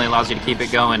armlet definitely allows you to keep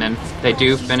it going, and they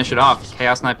do finish it off.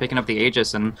 Chaos Knight picking up the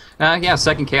Aegis, and yeah,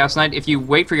 second Chaos Knight. If you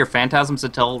wait for your Phantasms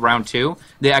until round 2,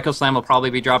 the Echo Slam will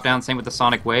probably be dropped down, same with the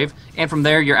Sonic Wave, and from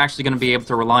there, you're actually going to be able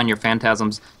to rely on your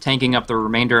Phantasms tanking up the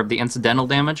remainder of the incidental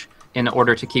damage in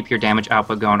order to keep your damage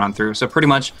output going on through. So pretty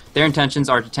much their intentions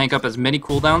are to tank up as many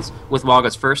cooldowns with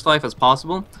Waga's first life as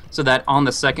possible, so that on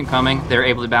the second coming, they're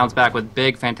able to bounce back with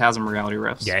big Phantasm reality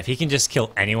rifts. Yeah, if he can just kill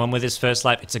anyone with his first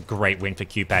life, it's a great win for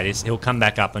QPad. He'll come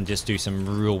back up and just do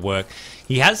some real work.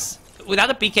 He has...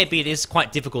 Without a BKB, it is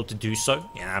quite difficult to do so,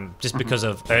 just because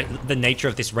of the nature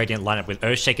of this Radiant lineup with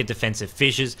Earthshaker defensive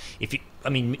fissures. I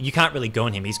mean, you can't really go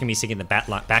on him. He's going to be sitting in the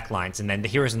back lines, and then the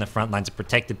heroes in the front lines are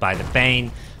protected by the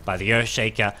Bane, by the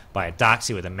Earthshaker, by a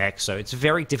Darkseer with a mech, so it's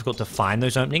very difficult to find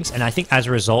those openings, and I think as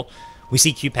a result, we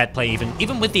see QPad play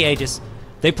even with the Aegis,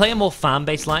 they play a more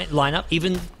farm-based lineup,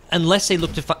 unless they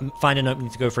look to find an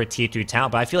opening to go for a Tier 2 tower.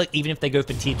 But I feel like even if they go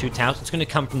for Tier 2 towers, it's going to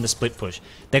come from the split push.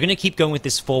 They're going to keep going with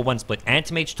this 4-1 split.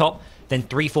 Antimage top, then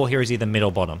 3-4 heroes either mid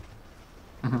or bottom.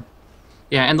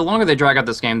 Yeah, and the longer they drag out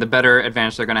this game, the better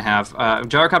advantage they're going to have.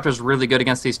 Gyrocopter is really good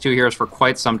against these two heroes for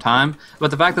quite some time,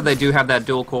 but the fact that they do have that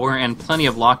dual core and plenty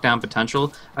of lockdown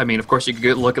potential, I mean, of course, you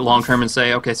could look at long-term and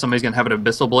say, okay, somebody's going to have an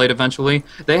Abyssal Blade eventually.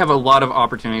 They have a lot of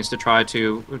opportunities to try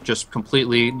to just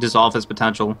completely dissolve his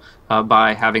potential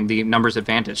by having the numbers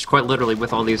advantage, quite literally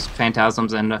with all these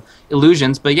phantasms and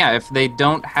illusions. But yeah, if they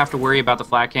don't have to worry about the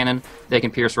flat cannon, they can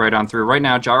pierce right on through. Right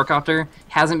now, Gyrocopter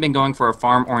hasn't been going for a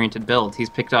farm-oriented build. He's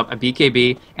picked up a BKB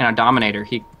and a Dominator.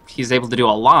 He's able to do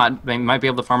a lot. He might be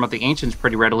able to farm out the Ancients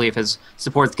pretty readily if his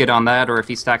supports get on that, or if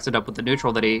he stacks it up with the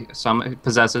neutral that he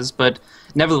possesses. But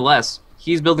nevertheless,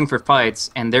 he's building for fights,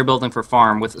 and they're building for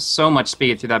farm with so much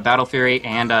speed through that Battle Fury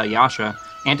and Yasha.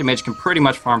 Anti-Mage can pretty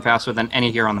much farm faster than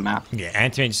any hero on the map. Yeah,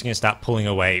 Anti-Mage is going to start pulling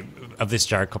away of this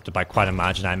Gyrocopter by quite a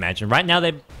margin, I imagine. Right now,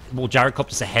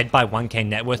 Gyrocopter's ahead by 1k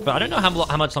net worth, but I don't know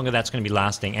how much longer that's going to be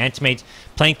lasting. Anti-Mage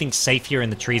playing things safe here in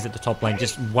the trees at the top lane,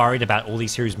 just worried about all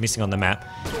these heroes missing on the map.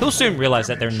 He'll soon realize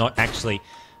that they're not actually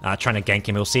trying to gank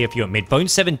him. He'll see a few at mid. Bone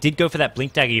 7 did go for that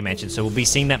Blink Dagger you mentioned, so we'll be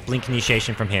seeing that Blink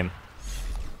initiation from him.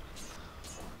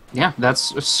 Yeah,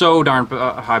 that's so darn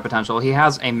high potential. He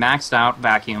has a maxed out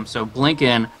vacuum, so blink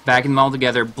in, vacuum them all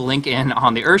together, blink in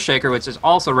on the Earthshaker, which is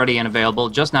also ready and available,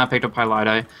 just now picked up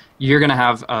Hylidae. You're going to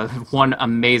have one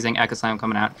amazing Echo Slam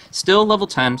coming out. Still level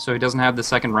 10, so he doesn't have the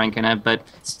second rank in it, but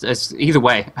it's either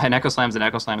way, an Echo Slam's an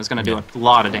Echo Slam. It's going to do a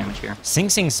lot of damage here. Sing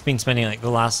Sing's been spending like the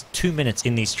last 2 minutes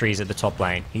in these trees at the top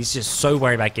lane. He's just so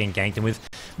worried about getting ganked, and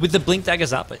with the Blink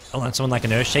Daggers up on someone like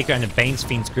an Earthshaker and a Bane's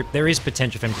Fiend's Grip, there is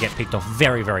potential for him to get picked off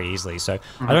very, very easily. So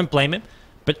I don't blame him.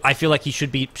 But I feel like he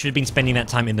should have been spending that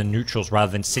time in the neutrals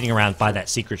rather than sitting around by that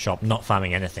secret shop not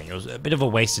farming anything. It was a bit of a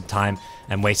wasted time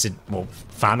and wasted, well,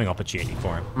 farming opportunity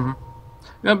for him.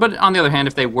 But on the other hand,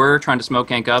 if they were trying to smoke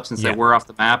gank up, since they were off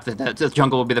the map, the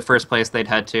jungle would be the first place they'd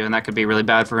head to, and that could be really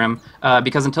bad for him.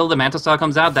 Because until the Manta Style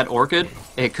comes out, that Orchid,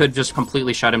 it could just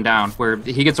completely shut him down, where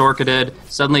he gets Orchided,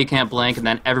 suddenly he can't blink, and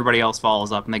then everybody else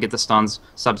follows up, and they get the stuns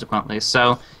subsequently.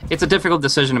 So it's a difficult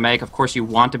decision to make. Of course, you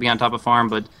want to be on top of farm,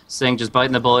 but Singh just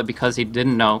biting the bullet because he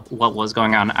didn't know what was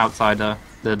going on outside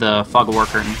the Fog of War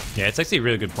Curtain. Yeah, it's actually a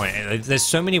really good point. There's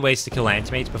so many ways to kill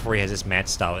Anti-Mates before he has this Manta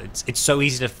Style. It's so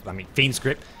easy to... I mean, Fiend's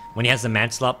Grip, when he has the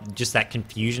Mantle up, just that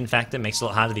confusion factor makes it a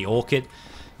lot harder. The Orchid,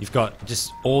 you've got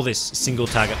just all this single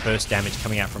target burst damage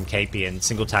coming out from Kaipi and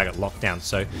single target lockdown.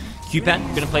 So QPan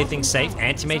going to play things safe.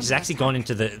 Anti-Mage has actually gone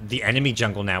into the enemy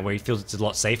jungle now where he feels it's a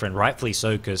lot safer, and rightfully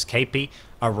so, because Kaipi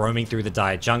are roaming through the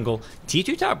dire jungle. Tier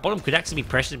 2 tower bottom could actually be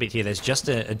pressured a bit here. There's just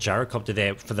a Gyrocopter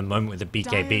there for the moment with the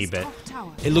BKB, but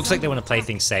it looks like they want to play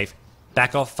things safe.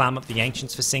 Back off, farm up the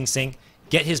Ancients for Sing Sing,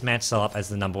 get his match cell up as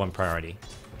the #1 priority.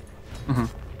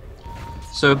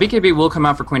 So BKB will come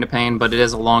out for Queen of Pain, but it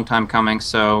is a long time coming,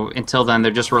 so until then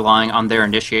they're just relying on their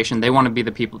initiation. They want to be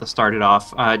the people to start it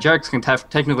off. Jarex can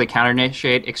technically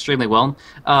counter-initiate extremely well,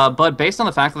 but based on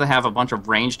the fact that they have a bunch of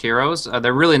ranged heroes,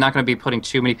 they're really not going to be putting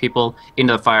too many people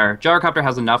into the fire. Gyrocopter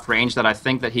has enough range that I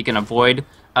think that he can avoid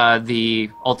the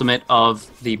ultimate of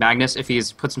the Magnus if he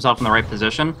puts himself in the right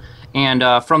position. And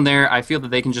from there, I feel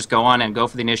that they can just go on and go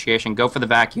for the initiation, go for the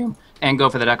vacuum, and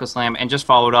go for the Echo Slam, and just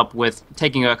follow it up with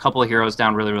taking a couple of heroes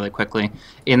down really, really quickly.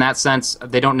 In that sense,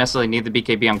 they don't necessarily need the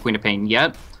BKB on Queen of Pain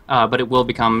yet, but it will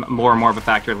become more and more of a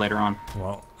factor later on.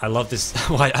 Well, I love this.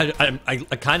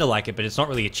 I kind of like it, but it's not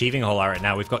really achieving a whole lot right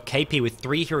now. We've got KP with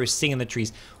 3 heroes sitting in the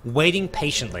trees, waiting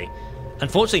patiently.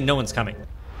 Unfortunately, no one's coming.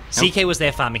 CK was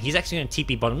there farming. He's actually going to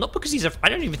TP bottom, not because he's... I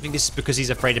don't even think this is because he's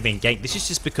afraid of being ganked. This is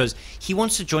just because he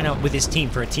wants to join up with his team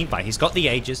for a team fight. He's got the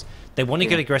Aegis. They want to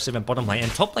get aggressive in bottom lane,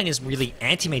 and top lane is really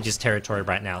Anti-Mage's territory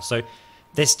right now. So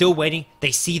they're still waiting.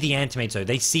 They see the Anti-Mage, though.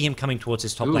 They see him coming towards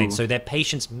his top lane, so their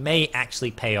patience may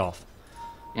actually pay off.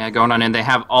 Yeah, going on in. They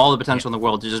have all the potential in the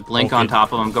world to just blink on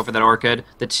top of them, go for that Orchid.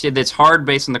 It's hard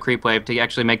based on the creep wave to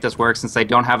actually make this work since they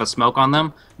don't have a smoke on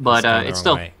them, but it's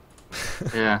still...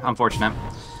 yeah, unfortunate.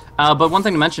 But one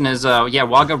thing to mention is, yeah,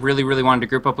 Waga really, really wanted to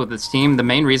group up with his team. The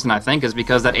main reason, I think, is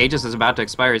because that Aegis is about to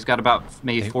expire. He's got about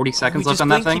maybe 40 seconds left on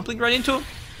that thing. He blinked right into him.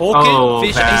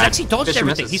 Orchid, Fissure. He's actually dodged Fissure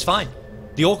everything. misses. He's fine.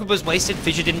 The Orchid was wasted.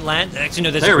 Fissure didn't land. Actually,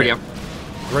 no, there we go.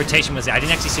 The rotation was there. I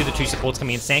didn't actually see the 2 supports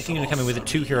coming in. Sand going to come in with a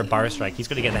 2-hero Burrow Strike. He's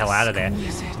got to get the hell out of there.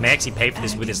 He may actually pay for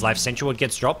this with his life. Sentry Ward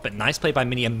gets dropped, but nice play by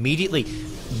Mini. Immediately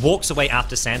walks away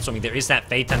after Sandstorming. There is that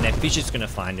Fade time there. Fissure's going to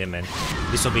find him, and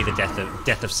this will be the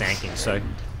death of Sand King. So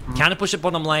counter push at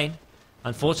bottom lane.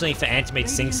 Unfortunately for Anti-Mage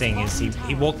Sing Sing is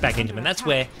he walked back into him, and that's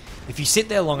where if you sit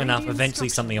there long enough, eventually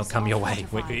something will come your way,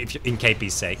 if in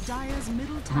KP's sake.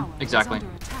 Exactly.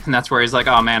 And that's where he's like,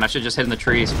 oh man, I should just hit in the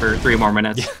trees for 3 more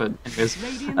minutes. Yeah. But anyways,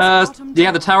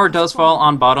 yeah, the tower does fall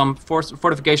on bottom.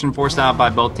 Fortification forced out by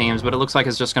both teams, but it looks like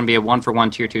it's just going to be a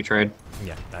 1-for-1 tier 2 trade.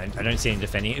 Yeah, I don't see any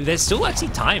defending. There's still actually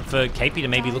time for KP to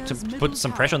maybe look to put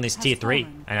some pressure on this tier 3.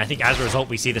 And I think as a result,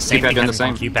 we see the same thing happening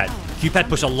from QPad. QPad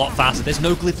push a lot faster. There's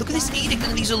no glyph. Look at this edict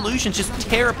and these illusions just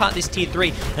tear apart this tier 3.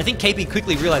 And I think KP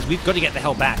quickly realized we've got to get the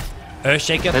hell back.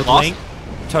 Earthshaker, Blink,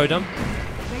 Totem.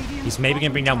 He's maybe going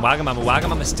to bring down Wagamama.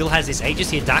 Wagamama still has this Aegis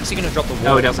here. Dark's going to drop the wall.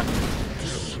 No, he doesn't.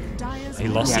 He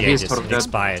lost the Aegis. It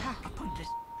expired.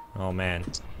 Oh, man.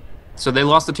 So they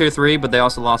lost the tier 3, but they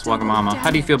also lost Wagamama.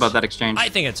 How do you feel about that exchange? I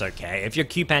think it's okay. If you're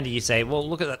QPanda, you say, well,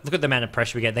 look at the amount of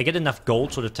pressure we get. They get enough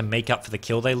gold sort of to make up for the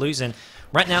kill they lose. And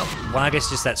right now, Waga's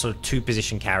just that sort of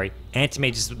 2-position carry.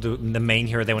 Anti-Mage is the main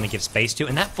hero they want to give space to.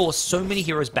 And that forced so many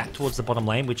heroes back towards the bottom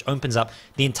lane, which opens up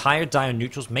the entire Dire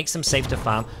neutrals, makes them safe to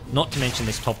farm. Not to mention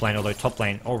this top lane, although top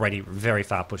lane already very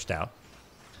far pushed out.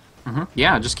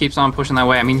 Yeah, it just keeps on pushing that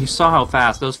way. I mean, you saw how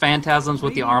fast those Phantasms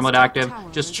with the Armlet active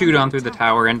just chewed on through the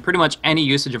tower, and pretty much any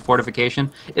usage of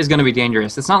Fortification is going to be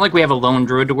dangerous. It's not like we have a lone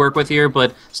Druid to work with here,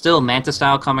 but still Manta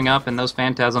style coming up, and those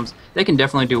Phantasms, they can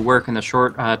definitely do work in the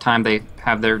short time they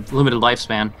have their limited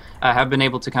lifespan. Have been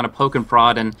able to kind of poke and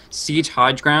prod and siege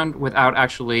high ground without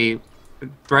actually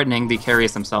threatening the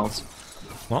carriers themselves.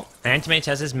 Well, Antimage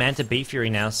has his Manta Beat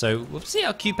Fury now, so we'll see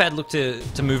how QPad look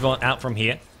to move on out from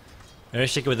here.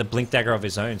 Earthshaker with a Blink Dagger of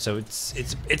his own, so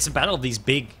it's a battle of these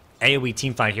big AoE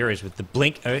teamfight heroes with the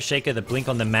Blink, Earthshaker, the Blink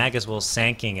on the Mag as well as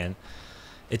Sand King, and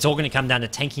it's all going to come down to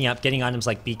tanking up, getting items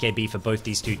like BKB for both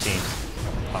these two teams.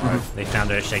 They found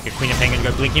Earthshaker. Queen of Pain going to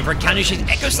go blinking for a counter shake.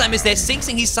 Echo Slam is there, Sing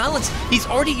he's silenced. He's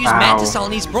already used Mantisol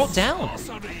and he's brought down.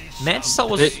 Mantisol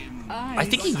was... I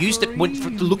think he used it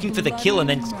looking for the kill, and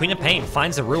then Queen of Pain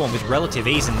finds the real one with relative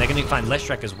ease, and they're going to find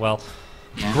Leshrac as well.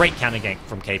 Great counter gank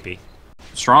from KP.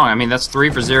 Strong. I mean, that's 3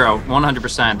 for 0,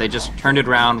 100%. They just turned it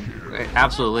around,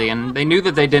 absolutely. And they knew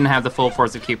that they didn't have the full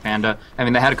force of QPanda. I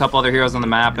mean, they had a couple other heroes on the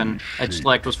map, and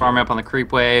Select was farming up on the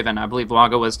creep wave, and I believe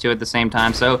Waga was too at the same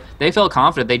time. So they felt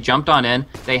confident. They jumped on in.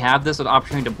 They have this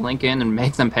opportunity to blink in and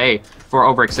make them pay for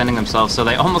overextending themselves. So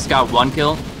they almost got 1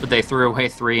 kill, but they threw away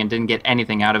 3 and didn't get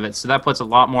anything out of it. So that puts a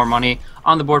lot more money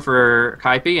on the board for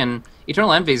Kaipi, and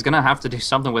Eternal Envy is going to have to do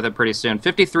something with it pretty soon.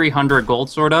 5,300 gold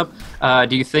sword up.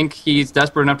 Do you think he's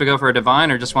desperate enough to go for a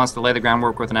Divine, or just wants to lay the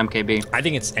groundwork with an MKB? I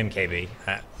think it's MKB.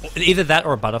 Either that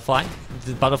or a Butterfly.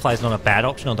 The Butterfly is not a bad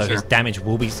option, although his damage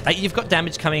will be... You've got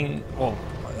damage coming... Well,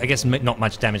 I guess not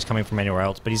much damage coming from anywhere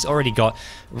else, but he's already got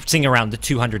sitting around the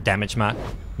 200 damage mark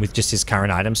with just his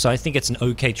current items, so I think it's an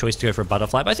okay choice to go for a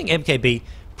Butterfly, but I think MKB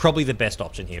probably the best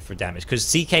option here for damage, because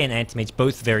CK and Antimage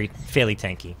both fairly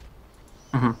tanky.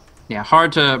 Yeah,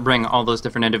 hard to bring all those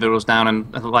different individuals down,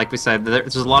 and like we said,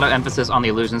 there's a lot of emphasis on the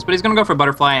illusions, but he's going to go for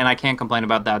Butterfly, and I can't complain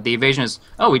about that. The evasion is,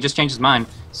 oh, he just changed his mind.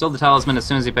 Sold the Talisman as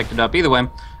soon as he picked it up. Either way,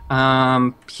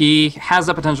 he has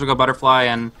the potential to go Butterfly,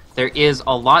 and there is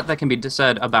a lot that can be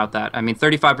said about that. I mean,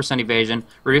 35% evasion,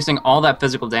 reducing all that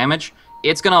physical damage,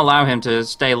 it's going to allow him to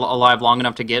stay alive long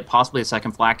enough to get possibly a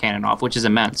second flat cannon off, which is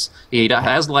immense. He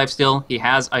has lifesteal. He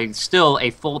has still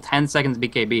a full 10 seconds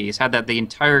BKB. He's had that the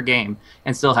entire game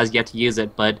and still has yet to use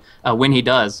it. But when he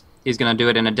does, he's going to do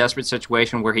it in a desperate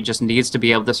situation where he just needs to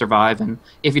be able to survive. And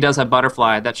if he does have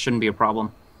Butterfly, that shouldn't be a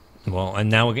problem. Well, and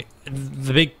now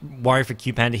the big worry for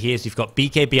QPanda here is you've got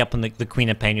BKB up on the Queen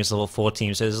of Pain, who's level 4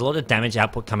 team, so there's a lot of damage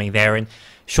output coming there. And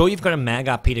sure, you've got a Mag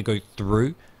RP to go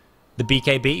through the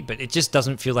BKB, but it just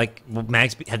doesn't feel like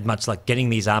Mag's had much like getting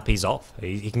these RPs off.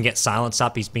 He can get silence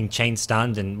up, he's being chain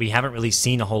stunned, and we haven't really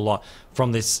seen a whole lot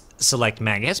from this Select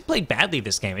Mag. He hasn't played badly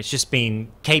this game, it's just been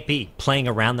KP playing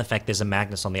around the fact there's a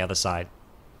Magnus on the other side.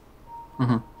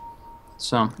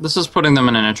 So this is putting them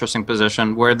in an interesting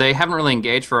position where they haven't really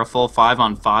engaged for a full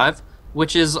 5-on-5,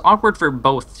 which is awkward for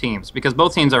both teams because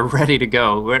both teams are ready to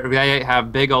go. They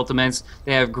have big ultimates,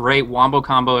 they have great wombo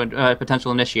combo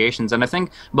potential initiations, and I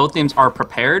think both teams are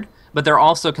prepared, but they're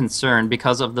also concerned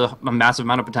because of the massive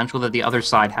amount of potential that the other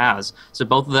side has. So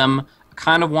both of them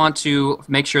kind of want to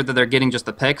make sure that they're getting just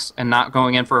the picks and not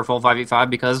going in for a full 5v5,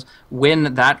 because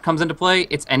when that comes into play,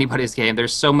 it's anybody's game.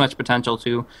 There's so much potential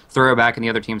to throw it back in the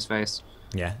other team's face.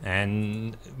 Yeah,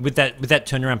 and with that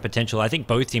turnaround potential, I think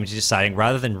both teams are deciding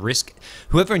rather than risk,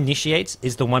 whoever initiates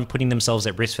is the one putting themselves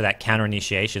at risk for that counter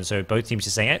initiation. So both teams are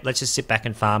saying, hey, let's just sit back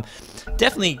and farm.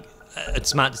 Definitely a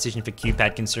smart decision for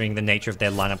QPad considering the nature of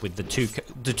their lineup with the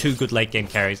two good late game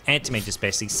carries, Antimage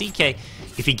especially. CK,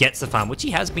 if he gets the farm, which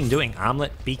he has been doing,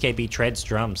 Armlet, BKB, Treads,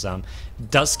 Drums,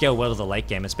 does scale well to the late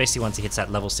game, especially once he hits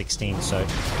that level 16. So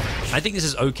I think this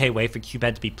is okay way for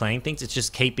QPandas to be playing things. It's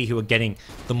just Kaipi who are getting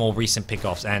the more recent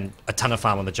pickoffs and a ton of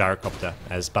farm on the gyrocopter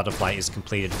as Butterfly is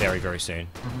completed very, very soon.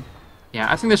 Yeah,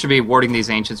 I think they should be warding these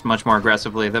Ancients much more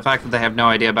aggressively. The fact that they have no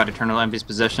idea about Eternal Envy's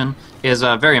position is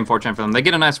very unfortunate for them. They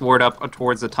get a nice ward up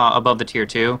towards the top, above the tier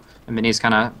 2, and Mini's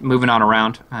kind of moving on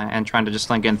around and trying to just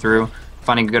slink in through,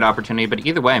 finding a good opportunity. But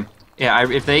either way, yeah,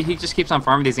 if he just keeps on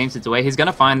farming these Ancients away, he's going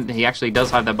to find he actually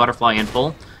does have that Butterfly in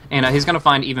full, and he's going to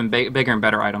find even bigger and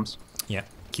better items. Yeah,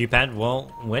 QPad, well,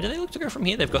 where do they look to go from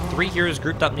here? They've got 3 heroes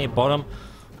grouped up near bottom.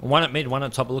 One at mid, one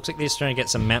at top. It looks like they're just trying to get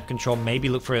some map control, maybe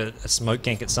look for a smoke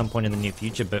gank at some point in the near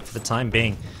future, but for the time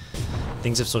being,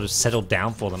 things have sort of settled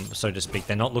down for them, so to speak.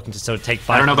 They're not looking to sort of take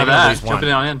 5. I don't know about that.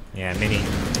 Jumping on in. Yeah, Mini,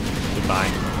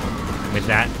 goodbye. With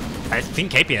that, I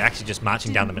think Kaipi are actually just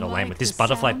marching down the middle lane with this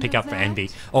Butterfly pickup for Envy.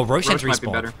 Oh, Roshan's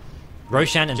respawned.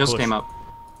 Roshan and just Push. Came up.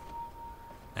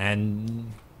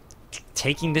 And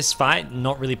taking this fight,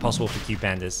 not really possible for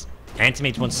QPandas.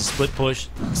 Antimage wants to split push,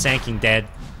 Sanking dead.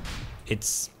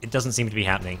 It doesn't seem to be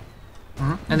happening.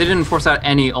 And they didn't force out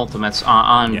any ultimates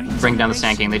on bring down the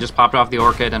Sanking. They just popped off the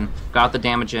Orchid and got the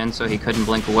damage in so he couldn't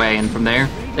blink away, and from there,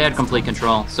 they had complete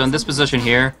control. So in this position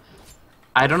here,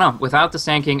 I don't know. Without the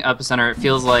Sanking epicenter, it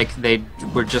feels like they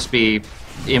would just be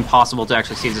impossible to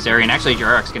actually seize this area, and actually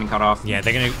Jarek's getting cut off. Yeah,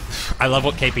 they're gonna... I love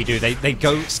what KP do. They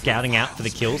go scouting out for the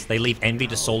kills. They leave Envy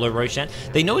to solo Roshan.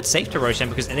 They know it's safe to Roshan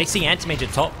because they see Antimage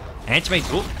at top. Antimage,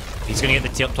 oh, he's gonna get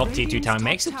the top tier 2 tower.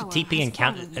 Makes it to TP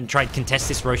and try to contest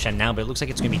this Roshan now, but it looks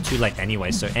like it's gonna be too late anyway.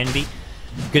 So Envy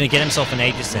gonna get himself an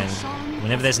Aegis, and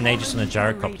whenever there's an Aegis on a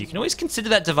gyrocopter, you can always consider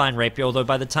that Divine Rapier, although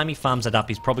by the time he farms it up,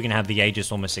 he's probably gonna have the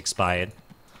Aegis almost expired.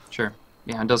 Sure.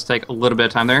 Yeah, it does take a little bit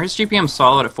of time there. His GPM's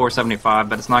solid at 475,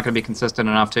 but it's not going to be consistent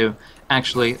enough to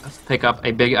actually pick up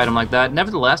a big item like that.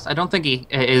 Nevertheless, I don't think he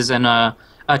is in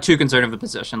too concerned of the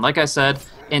position. Like I said,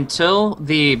 until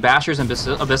the Bashers and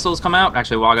Abyssals come out,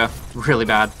 actually Waga, really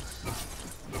bad.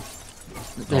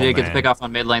 They did get the pick off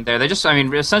on mid lane there. They just, I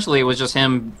mean, essentially it was just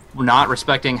him not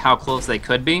respecting how close they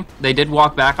could be. They did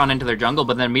walk back on into their jungle,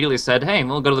 but then immediately said, hey,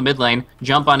 we'll go to the mid lane,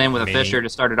 jump on in with a Fissure to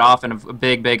start it off, and a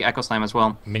big Echo Slam as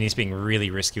well. Mini's being really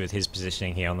risky with his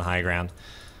positioning here on the high ground.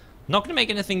 Not going to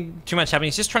make anything too much happen.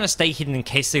 He's just trying to stay hidden in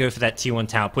case they go for that tier 1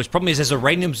 tower push. Problem is, there's a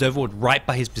Radiant Observer Ward right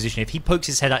by his position. If he pokes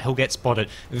his head out, he'll get spotted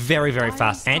very, very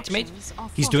fast. Antimate,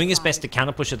 he's doing his best to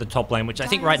counter push at the top lane, which I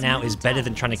think right now is better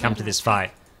than trying to come to this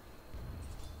fight.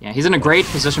 Yeah, he's in a great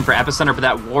position for Epicenter, but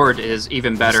that ward is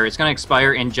even better. It's going to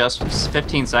expire in just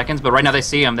 15 seconds, but right now they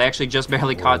see him. They actually just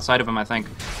barely caught sight of him, I think.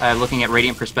 Looking at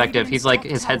Radiant perspective, he's like,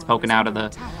 his head's poking out of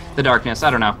the darkness. I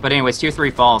don't know. But anyways, tier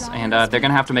 3 falls, and they're going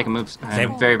to have to make a move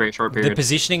in a very, very short period. The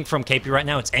positioning from Kaipi right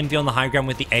now, it's Envy on the high ground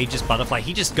with the Aegis Butterfly.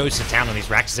 He just goes to town on these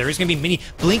racks. There is going to be Mini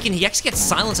blinking. He actually gets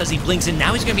silenced as he blinks, and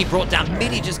now he's going to be brought down.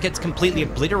 Mini just gets completely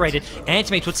obliterated.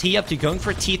 Antimate, what's he up to? Going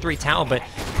for a tier 3 tower, but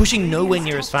pushing nowhere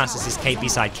near as fast as his Kaipi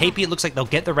side. Kaipi, it looks like they'll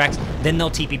get the racks, then they'll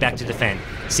TP back to defend.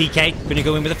 CK going to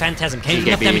go in with a Phantasm. Can't get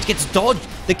enough damage, gets dodged.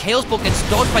 The Chaos Ball gets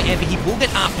dodged by Envy. He will get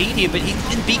RP'd here, but he's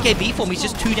in BKB form. He's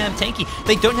just too damn tanky.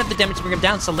 They don't have the damage to bring him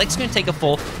down. Select's going to take a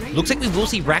fall. Looks like we will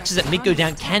see Raxes at mid go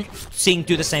down. Can Sing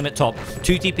do the same at top?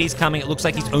 2 TPs coming. It looks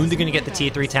like he's only going to get the tier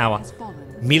 3 tower.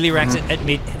 Melee Rax at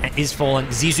mid is fallen.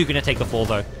 Zizu going to take the fall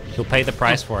though. He'll pay the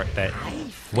price for it, but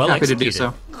well happy executed. to do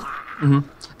so.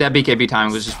 That BKB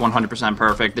timing was just 100%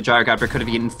 perfect. The Gyrocopter could have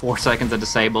eaten 4 seconds of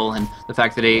disable, and the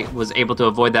fact that he was able to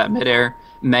avoid that midair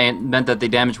meant that the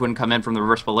damage wouldn't come in from the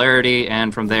reverse polarity,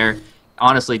 and from there,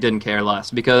 honestly didn't care less,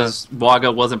 because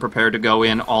Waga wasn't prepared to go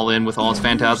in all in with all his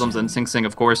Phantasms, and Sing Sing,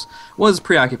 of course, was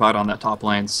preoccupied on that top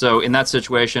lane. So in that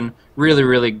situation, really,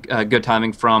 really good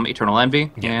timing from Eternal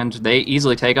Envy, and they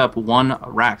easily take up 1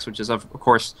 Rax, which is, of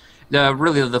course,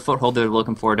 really the foothold they're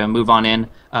looking for to move on in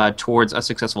towards a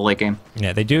successful late game.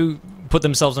 Yeah, they do put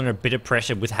themselves under a bit of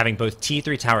pressure with having both tier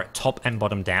 3 tower at top and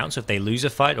bottom down, so if they lose a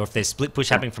fight or if there's split push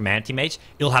happening from Anti-Mage,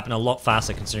 it'll happen a lot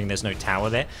faster considering there's no tower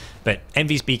there. But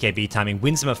Envy's BKB timing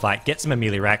wins him a fight, gets him a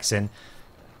melee Rax in.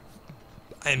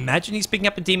 I imagine he's picking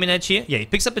up a Demon Edge here. Yeah, he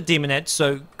picks up a Demon Edge,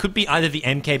 so could be either the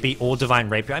MKB or Divine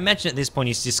Rapier. I imagine at this point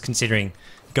he's just considering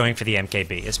going for the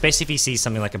MKB, especially if he sees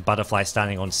something like a Butterfly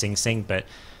starting on Sing Sing, but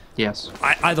yes.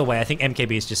 Either way, I think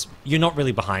MKB is just, you're not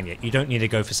really behind yet. You don't need to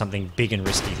go for something big and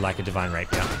risky like a Divine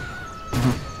Rapier.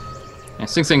 Yeah,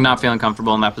 Sing Sing not feeling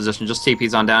comfortable in that position, just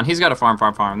TP's on down. He's got to farm.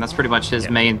 That's pretty much his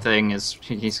main thing, is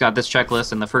he's got this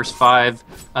checklist, and the first 5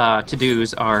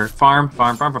 to-dos are farm,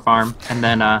 and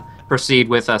then proceed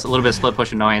with a little bit of split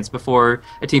push annoyance before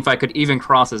a team fight could even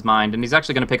cross his mind. And he's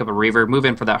actually going to pick up a Reaver, move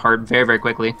in for that heart very, very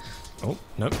quickly. Oh,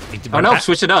 no. Oh, no,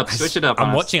 switch it up. Switch it up.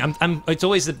 I'm watching. It's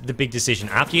always the big decision.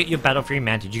 After you get your battle free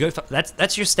mounted, you go for,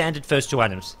 that's your standard first 2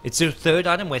 items. It's your third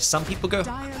item where some people go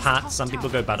heart, some people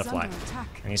go butterfly.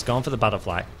 And he's gone for the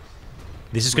butterfly.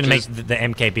 This is going to make the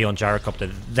MKB on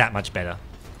Gyrocopter that much better.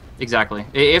 Exactly.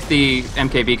 If the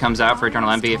MKB comes out for Eternal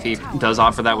Envy, if he does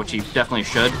offer that, which he definitely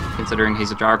should, considering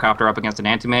he's a Gyrocopter up against an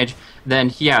Anti-Mage,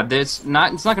 then yeah, it's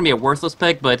not going to be a worthless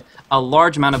pick, but a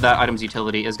large amount of that item's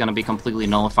utility is going to be completely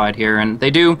nullified here, and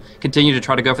they do continue to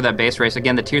try to go for that base race.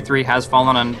 Again, the Tier 3 has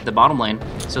fallen on the bottom lane,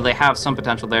 so they have some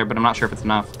potential there, but I'm not sure if it's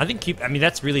enough. I think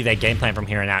that's really their game plan from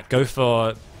here on out. Go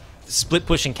for split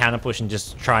push and counter push and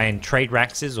just try and trade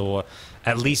Raxes, or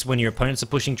at least when your opponents are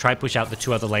pushing, try push out the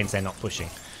 2 other lanes they're not pushing.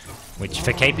 Which,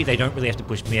 for Kaipi, they don't really have to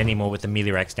push me anymore with the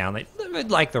melee Rax down. They would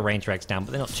like the range Rax down,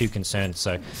 but they're not too concerned.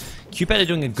 So, QPandas are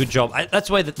doing a good job. That's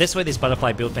why this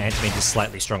butterfly build for Anti-Mage is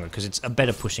slightly stronger, because it's a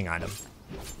better pushing item.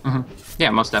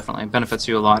 Yeah, most definitely. It benefits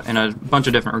you a lot in a bunch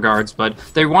of different regards, but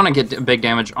they want to get big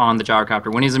damage on the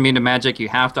Gyrocopter. When he's immune to magic, you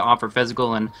have to offer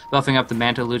physical, and buffing up the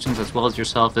Manta Illusions as well as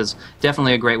yourself is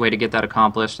definitely a great way to get that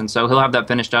accomplished, and so he'll have that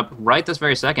finished up right this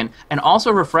very second. And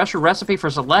also, refresher recipe for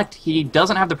Select. He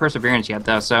doesn't have the Perseverance yet,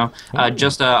 though, so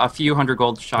just a few hundred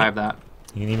gold shy of that.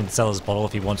 He can even sell his bottle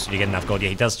if he wants to get enough gold. Yeah,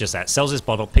 he does just that. Sells his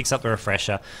bottle, picks up the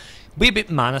refresher. Be a bit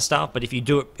mana starved, but if you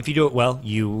do it well,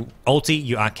 you ulti,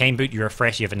 you arcane boot, you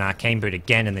refresh, you have an arcane boot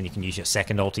again, and then you can use your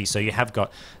second ulti. So you have got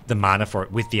the mana for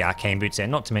it with the arcane boots there.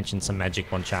 Not to mention some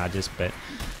magic one charges, but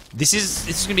this is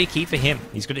going to be a key for him.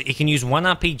 He can use 1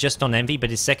 RP just on Envy, but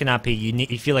his second RP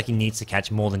you feel like he needs to catch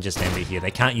more than just Envy here.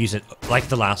 They can't use it like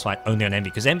the last fight only on Envy,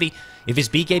 because Envy, if his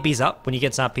BKB's up when he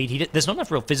gets RP'd, there's not enough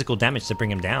real physical damage to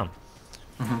bring him down.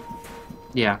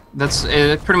 Yeah, that's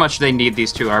pretty much they need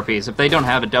these 2 RPs. If they don't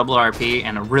have a double RP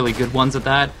and a really good ones at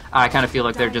that, I kind of feel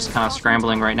like they're just kind of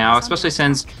scrambling right now, especially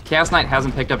since Chaos Knight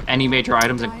hasn't picked up any major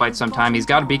items in quite some time. He's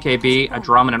got a BKB, a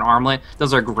drum, and an armlet.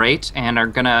 Those are great and are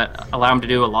going to allow him to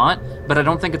do a lot, but I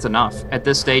don't think it's enough. At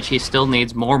this stage, he still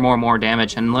needs more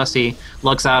damage, and unless he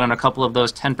lucks out on a couple of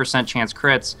those 10% chance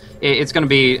crits, it's going to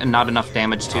be not enough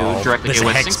damage to directly deal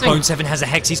with. Hex. Bone 7 has a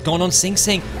Hex. He's gone on Sing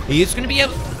Sing. He is going to be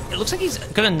able... It looks like he's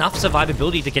got enough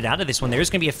survivability to get out of this one. There is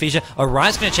going to be a fissure.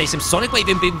 Orion's going to chase him. Sonic Wave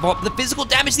in bop. The physical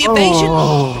damage, the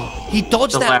evasion. He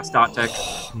dodged that. The last dot tick.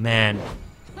 Oh, man.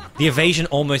 The evasion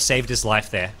almost saved his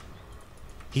life there.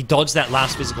 He dodged that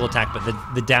last physical attack, but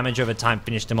the damage over time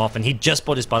finished him off, and he just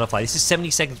bought his butterfly. This is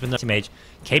 70 seconds with no Anti-Mage.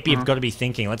 Kaipi have got to be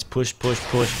thinking, let's push.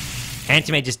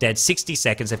 Anti-Mage is dead. 60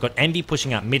 seconds. They've got Envy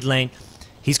pushing up mid lane.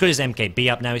 He's got his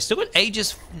MKB up now. He's still got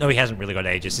Aegis. No, he hasn't really got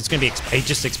Aegis. It's going to be it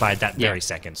just expired that very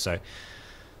second. So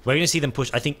we're going to see them push,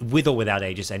 I think, with or without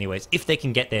Aegis anyways, if they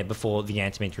can get there before the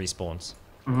Anti-Mage respawns.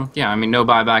 Yeah, I mean, no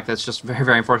buyback. That's just very,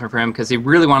 very unfortunate for him because he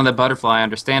really wanted the butterfly,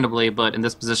 understandably, but in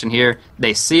this position here,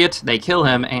 they see it, they kill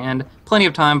him, and plenty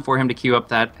of time for him to queue up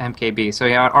that MKB. So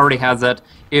he already has that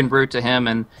en route to him,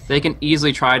 and they can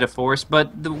easily try to force,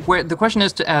 but the question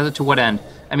is to what end?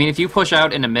 I mean, if you push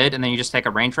out into mid and then you just take a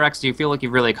range tracks, do you feel like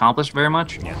you've really accomplished very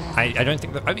much? Yeah, I don't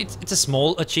think... I mean, it's a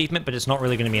small achievement, but it's not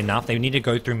really going to be enough. They need to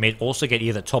go through mid, also get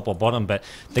either top or bottom, but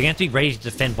they're going to have to be ready to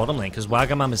defend bottom lane, because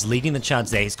Wagamam is leading the charge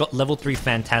there. He's got level 3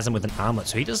 Phantasm with an armlet,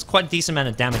 so he does quite a decent amount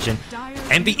of damage, and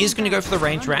Envy is going to go for the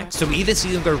range racks, so we either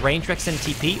see them go range racks and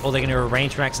TP, or they're going to go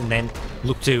range racks and then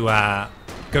look to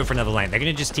go for another lane. They're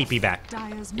going to just TP back.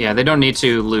 Yeah, they don't need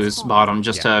to lose bottom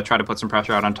just to try to put some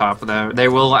pressure out on top. They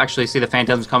will actually see the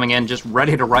Phantasms coming in, just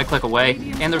ready to right-click away,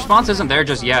 and the response isn't there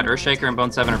just yet. Earthshaker and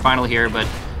Bone 7 are finally here, but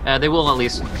they will at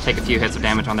least take a few hits of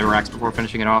damage on their racks before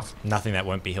finishing it off. Nothing that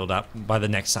won't be healed up by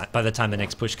the time the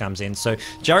next push comes in. So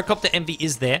Gyrocopter Envy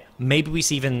is there. Maybe we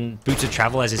see even Boots of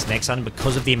Travel as his next item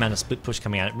because of the amount of split push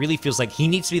coming out. It really feels like he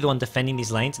needs to be the one defending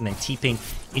these lanes and then TPing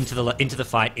into the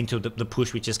fight, into the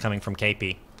push which is coming from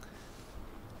Kaipi.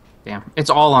 Yeah, it's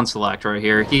all on Select right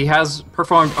here. He has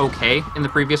performed okay in the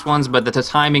previous ones, but the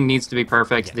timing needs to be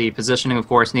perfect. Yeah. The positioning, of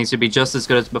course, needs to be just as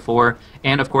good as before.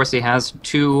 And, of course, he has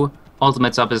 2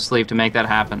 ultimates up his sleeve to make that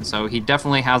happen. So he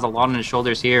definitely has a lot on his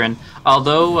shoulders here. And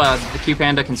although the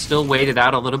QPanda can still wait it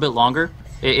out a little bit longer,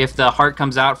 if the heart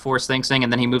comes out for Sing Sing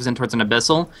and then he moves in towards an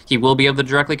Abyssal, he will be able to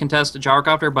directly contest a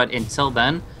Gyrocopter, but until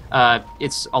then,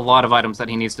 it's a lot of items that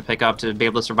he needs to pick up to be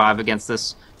able to survive against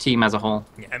this team as a whole.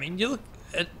 Yeah, I mean,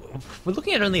 we're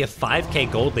looking at only a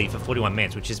 5k gold lead for 41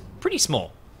 minutes, which is pretty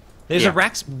small. There's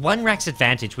one Rax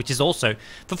advantage, which is also,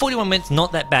 for 41 minutes,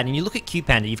 not that bad. And you look at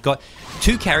QPanda, you've got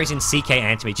 2 carries in CK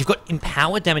Anti-Mage. You've got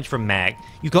Empower damage from Mag.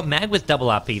 You've got Mag with double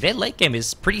RP. Their late game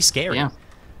is pretty scary. Yeah.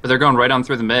 But they're going right on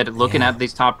through the mid, looking at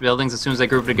these top buildings as soon as they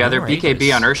group together. No BKB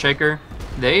Aegis. on Earthshaker.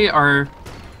 They are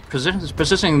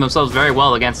positioning themselves very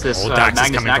well against this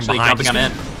Magnus actually jumping on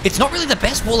in. It's not really the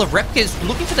best wall of replicas.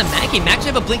 Looking for the Maggie. Mag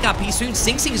should have a blink RP soon.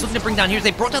 Sing Sing is looking to bring down heroes.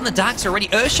 They brought down the Darks already.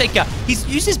 Earthshaker, he's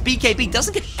used his BKB,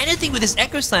 doesn't get anything with his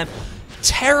Echo Slam.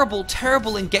 Terrible,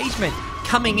 terrible engagement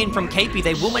coming in from Kaipi.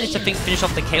 They will manage to finish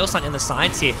off the Chaos Knight in the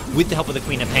sides here with the help of the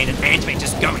Queen of Pain, and Antimate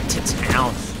just going to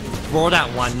town. Brought out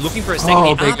one, looking for a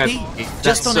second RP.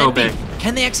 Just on so MP. big.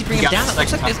 Can they actually bring him down? It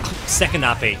looks like there's second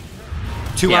RP.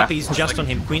 Two RPs just on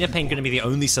him. Queen of Pain going to be the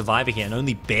only survivor here, and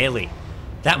only barely.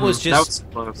 That was just...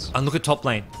 That was close. And look at top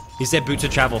lane. Is there boots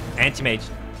of travel? Anti-mage.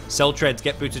 Sell treads,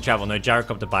 get boots of travel. No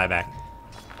gyrocopter buyback.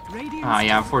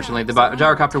 Yeah, unfortunately, the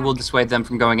gyrocopter will dissuade them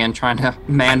from going in, trying to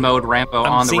man mode Rambo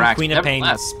on the rack. Queen of Pain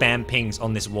spam pings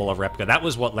on this wall of replica. That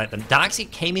was what let them.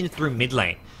 Darkseid came in through mid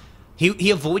lane.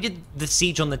 He avoided the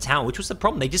siege on the tower, which was the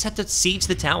problem. They just had to siege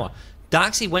the tower.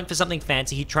 Darkseid went for something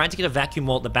fancy. He tried to get a vacuum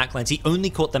wall at the backlands. He only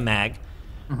caught the mag.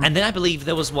 And then I believe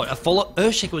there was, what, a follow...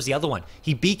 Earthshaker was the other one.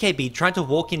 He BKB, tried to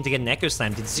walk in to get an Echo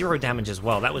Slam, did 0 damage as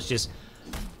well. That was just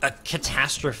a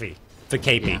catastrophe for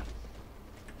KP. Yeah.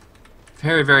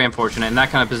 Very, very unfortunate. In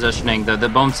that kind of positioning, the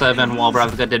Bone 7 wall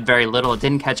replica did very little. It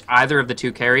didn't catch either of the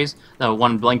two carries. The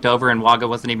one blinked over, and Waga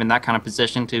wasn't even that kind of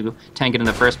position to tank it in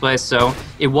the first place. So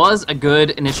it was a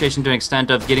good initiation to an extent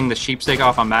of getting the sheepstick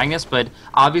off on Magnus, but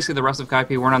obviously the rest of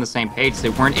Kaipi weren't on the same page. They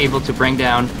weren't able to bring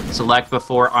down Select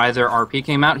before either RP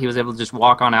came out. He was able to just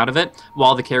walk on out of it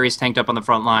while the carries tanked up on the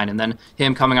front line. And then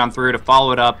him coming on through to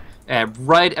follow it up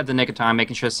right at the nick of time,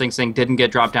 making sure Sing Sing didn't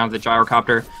get dropped down to the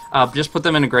gyrocopter. Just put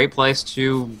them in a great place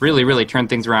to really, really turn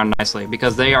things around nicely,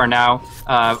 because they are now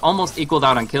almost equaled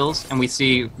out on kills, and we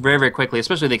see very, very quickly,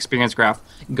 especially the experience graph,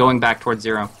 going back towards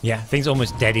 0. Yeah, things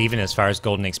almost dead even as far as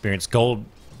golden experience. Gold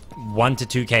 1 to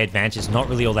 2k advantage is not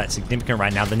really all that significant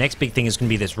right now. The next big thing is going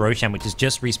to be this Roshan, which is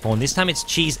just respawned. This time it's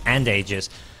Cheese and Aegis.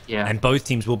 Yeah. And both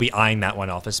teams will be eyeing that one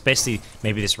off, especially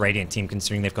maybe this Radiant team,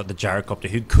 considering they've got the Gyrocopter,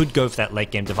 who could go for that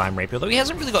late game Divine Rapier, although he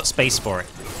hasn't really got space for it.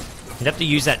 He'd have to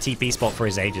use that TP spot for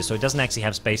his Aegis, so he doesn't actually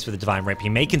have space for the Divine Rapier. He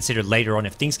may consider it later on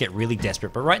if things get really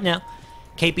desperate, but right now,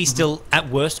 KP's still at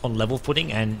worst on level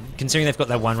footing, and considering they've got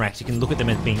that one rack, you can look at them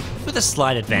as being with a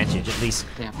slight advantage, at least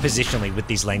positionally, with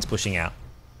these lanes pushing out.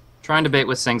 Trying to bait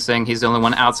with Sing Sing. He's the only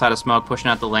one outside of Smoke pushing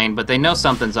out the lane, but they know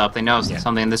something's up. They know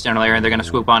something in this general area, and they're going to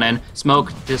swoop on in.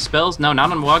 Smoke dispels? No,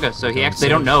 not on Waga, so they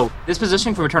don't know. This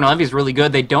positioning from Eternal Envy is really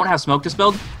good. They don't have Smoke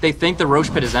dispelled. They think the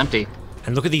Roche Pit is empty.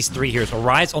 And look at these three heroes.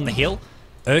 Arise on the hill,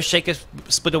 Earthshaker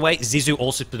split away, Zizu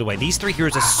also split away. These three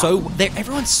heroes are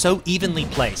everyone's so evenly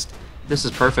placed. This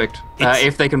is perfect.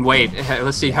 If they can wait.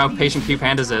 Let's see how patient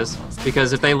QPandas is.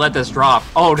 Because if they let this drop...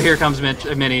 Oh, here comes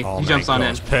Mini. He jumps on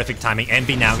in. Perfect timing.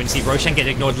 MB now going to see Roshan get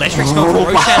ignored. Lestrik's going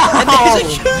for Roshan. And there's a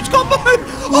huge combo!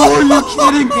 Oh, are you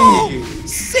kidding me?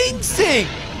 Sing Sing!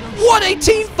 What a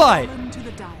team fight!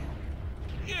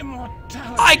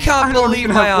 I can't believe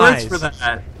my eyes. For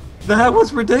that. That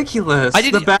was ridiculous.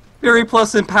 The Back Fury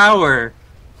plus Empower.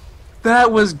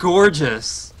 That was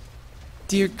gorgeous.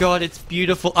 Dear God, it's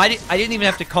beautiful. I didn't even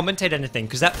have to commentate anything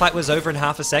because that fight was over in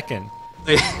half a second.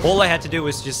 All I had to do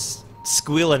was just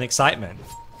squeal in excitement.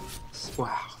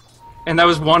 Wow. And that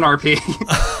was one RP.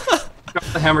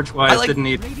 Dropped the hammer twice, didn't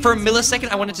need... For a millisecond,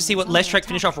 I wanted to see what Lestrik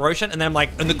finish off Roshan, and then I'm like,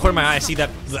 in the corner of my eye, I see that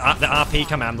the RP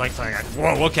come out. I'm like,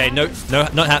 whoa, okay, no,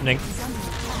 not happening.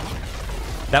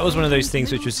 That was one of those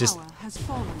things which was just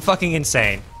fucking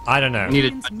insane. I don't know. Need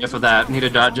a dodge GIF of that. Need a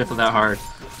dodge GIF of that hard.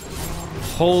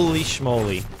 Holy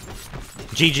schmoly.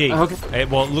 GG. Okay.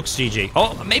 Well, it looks GG.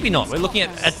 Oh, maybe not. We're looking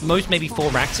at most maybe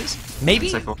 4 Raxes.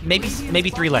 Maybe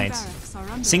 3 lanes.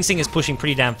 Sing Sing is pushing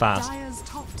pretty damn fast.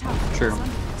 True.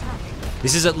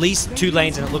 This is at least 2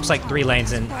 lanes, and it looks like 3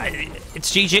 lanes, and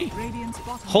it's GG.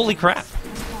 Holy crap.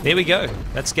 There we go.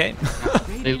 That's game.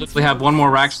 They literally have 1 more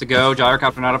Rax to go.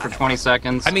 Gyrocopter not up for 20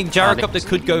 seconds. I mean, Gyrocopter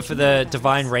could go for the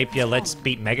Divine Rapier, let's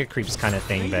beat Mega Creeps kind of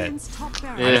thing, but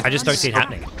I just don't see it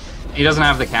happening. He doesn't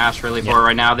have the cash really for it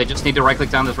right now. They just need to right-click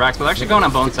down this Rax, but they're actually going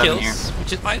on Bone 7 here.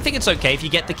 Which is, I think it's okay if you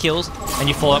get the kills and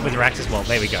you follow up with Rax as well.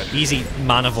 There we go. Easy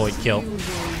Mana Void kill.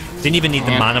 Didn't even need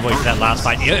the Mana Void for that last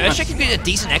fight. Earthshaker can get a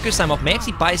decent Echo Slam off. May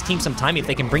actually buy his team some time if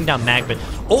they can bring down Mag, but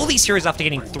all these heroes after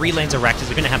getting 3 lanes of Raxes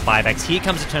are going to have buybacks. Here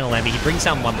comes Eternal Envy. He brings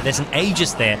down 1, but there's an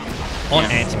Aegis there on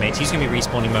Antimates. He's going to be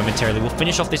respawning momentarily. We'll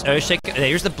finish off this Earthshaker.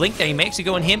 There's the blink there. He may actually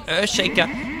go on him.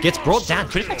 Earthshaker gets brought down.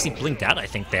 Could have actually blinked out, I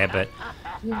think, there, but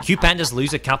QPandas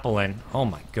lose a couple, and oh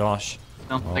my gosh.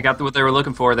 They got what they were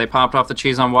looking for. They popped off the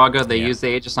cheese on Waga. They used the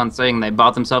Aegis on Sing. They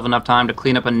bought themselves enough time to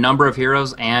clean up a number of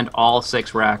heroes and all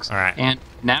 6 racks. All right. And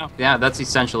now, that's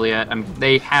essentially it.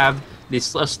 They have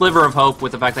a sliver of hope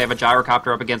with the fact they have a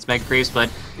gyrocopter up against Mega Creeps, but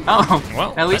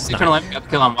well, at least Eternal Envy got the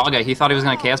kill on Waga. He thought he was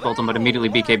going to Chaos Bolt him, but immediately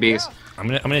BKBs. I'm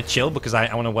gonna chill because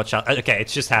I want to watch out. Okay,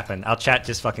 it's just happened. Our chat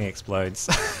just fucking explodes.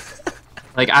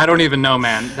 Like, I don't even know,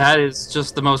 man. That is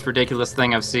just the most ridiculous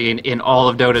thing I've seen in all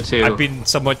of Dota 2. I've been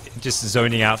somewhat just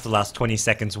zoning out for the last 20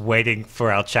 seconds waiting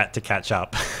for our chat to catch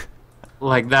up.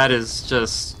 Like, that is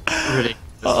just ridiculous.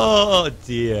 Oh,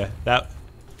 dear.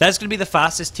 That's going to be the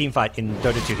fastest team fight in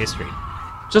Dota 2 history.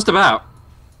 Just about.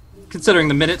 Considering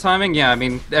the minute timing, yeah, I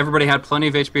mean, everybody had plenty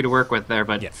of HP to work with there,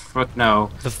 but fuck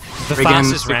no. The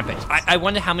fastest Rampage. I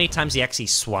wonder how many times he actually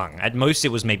swung. At most, it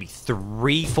was maybe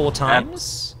 3-4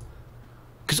 times?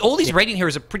 Because all these Radiant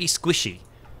heroes are pretty squishy.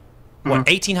 What,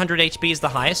 1800 HP is the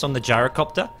highest on the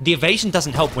Gyrocopter? The evasion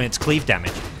doesn't help when it's cleave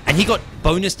damage. And he got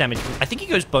bonus damage. I think he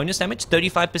goes bonus damage,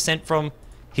 35% from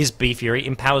his B Fury.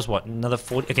 Empowers what, another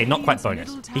 40? Okay, not quite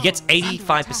bonus. He gets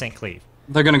 85% cleave.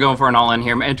 They're going to go for an all-in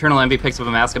here. Eternal Envy picks up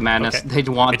a Mask of Madness. Okay.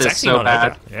 They want It's this actually so not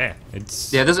bad. over. Yeah,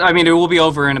 it's... Yeah, I mean, it will be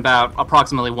over in about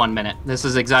approximately 1 minute. This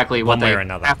is exactly what One way they or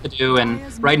another. have to do,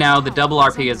 and right now the double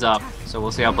RP is up, so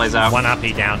we'll see how it plays out. 1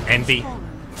 RP down. Envy.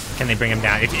 Can they bring him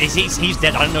down? If he's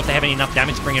dead, I don't know if they have enough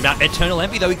damage to bring him down. Eternal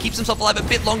Envy, though, he keeps himself alive a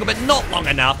bit longer, but not long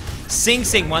enough. Sing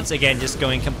Sing, once again, just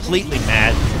going completely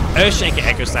mad. Earthshaker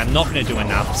Echo Slam, not going to do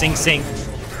enough. Sing Sing,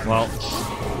 well,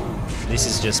 this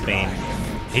has just been...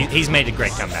 He's made a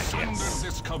great comeback here.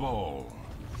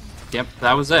 Yep,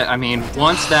 that was it. I mean,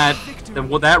 once that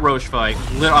Roche fight,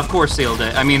 of course, sealed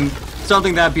it. I mean,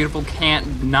 something that beautiful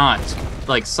can't not,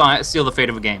 like, seal the fate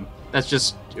of a game. That's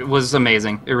just... It was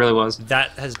amazing. It really was.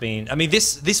 That has been... I mean,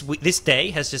 this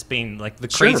day has just been, like, the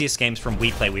craziest games from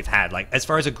WePlay we've had. Like, as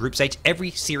far as a group stage,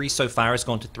 every series so far has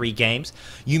gone to 3 games.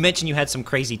 You mentioned you had some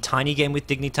crazy tiny game with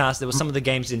Dignitas. There were some of the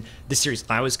games in the series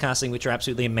I was casting, which are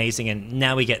absolutely amazing, and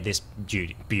now we get this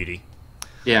beauty.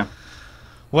 Yeah.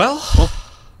 Well...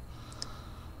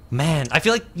 Man, I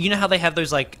feel like, you know how they have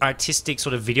those, like, artistic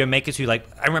sort of video makers who, like,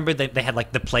 I remember they had,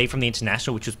 like, the play from the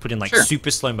International, which was put in, like, super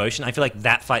slow motion. I feel like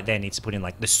that fight there needs to put in,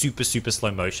 like, the super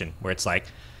slow motion, where it's, like,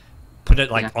 put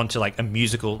it, like, onto, like, a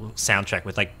musical soundtrack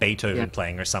with, like, Beethoven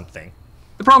playing or something.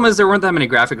 The problem is there weren't that many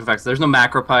graphic effects. There's no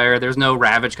Macro Pyre, there's no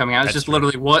Ravage coming out. It's just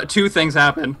literally 2 things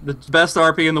happen. The best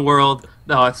RP in the world,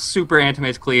 super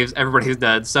Antimates Cleaves, everybody's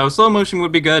dead. So slow motion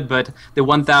would be good, but the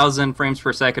 1000 frames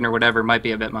per second or whatever might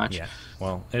be a bit much. Yeah,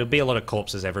 well, it'll be a lot of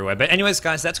corpses everywhere. But anyways,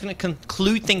 guys, that's going to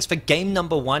conclude things for game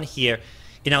number 1 here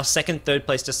in our third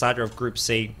place decider of Group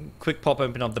C. Quick pop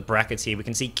open of the brackets here. We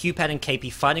can see QPad and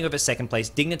Kaipi fighting over second place.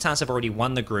 Dignitas have already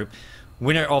won the group.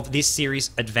 Winner of this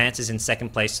series advances in second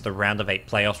place to the round of 8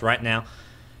 playoffs. Right now,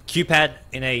 QPad,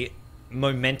 in a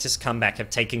momentous comeback,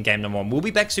 have taken game number 1. We'll be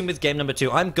back soon with game number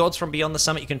 2. I'm Gods from Beyond the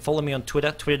Summit. You can follow me on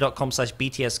Twitter,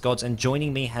 twitter.com/BTSGods. And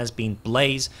joining me has been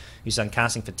Blaze, who's done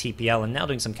casting for TPL and now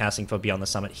doing some casting for Beyond the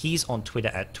Summit. He's on Twitter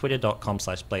at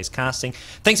twitter.com/BlazeCasting.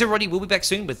 Thanks, everybody. We'll be back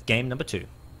soon with game number 2.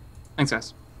 Thanks,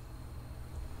 guys.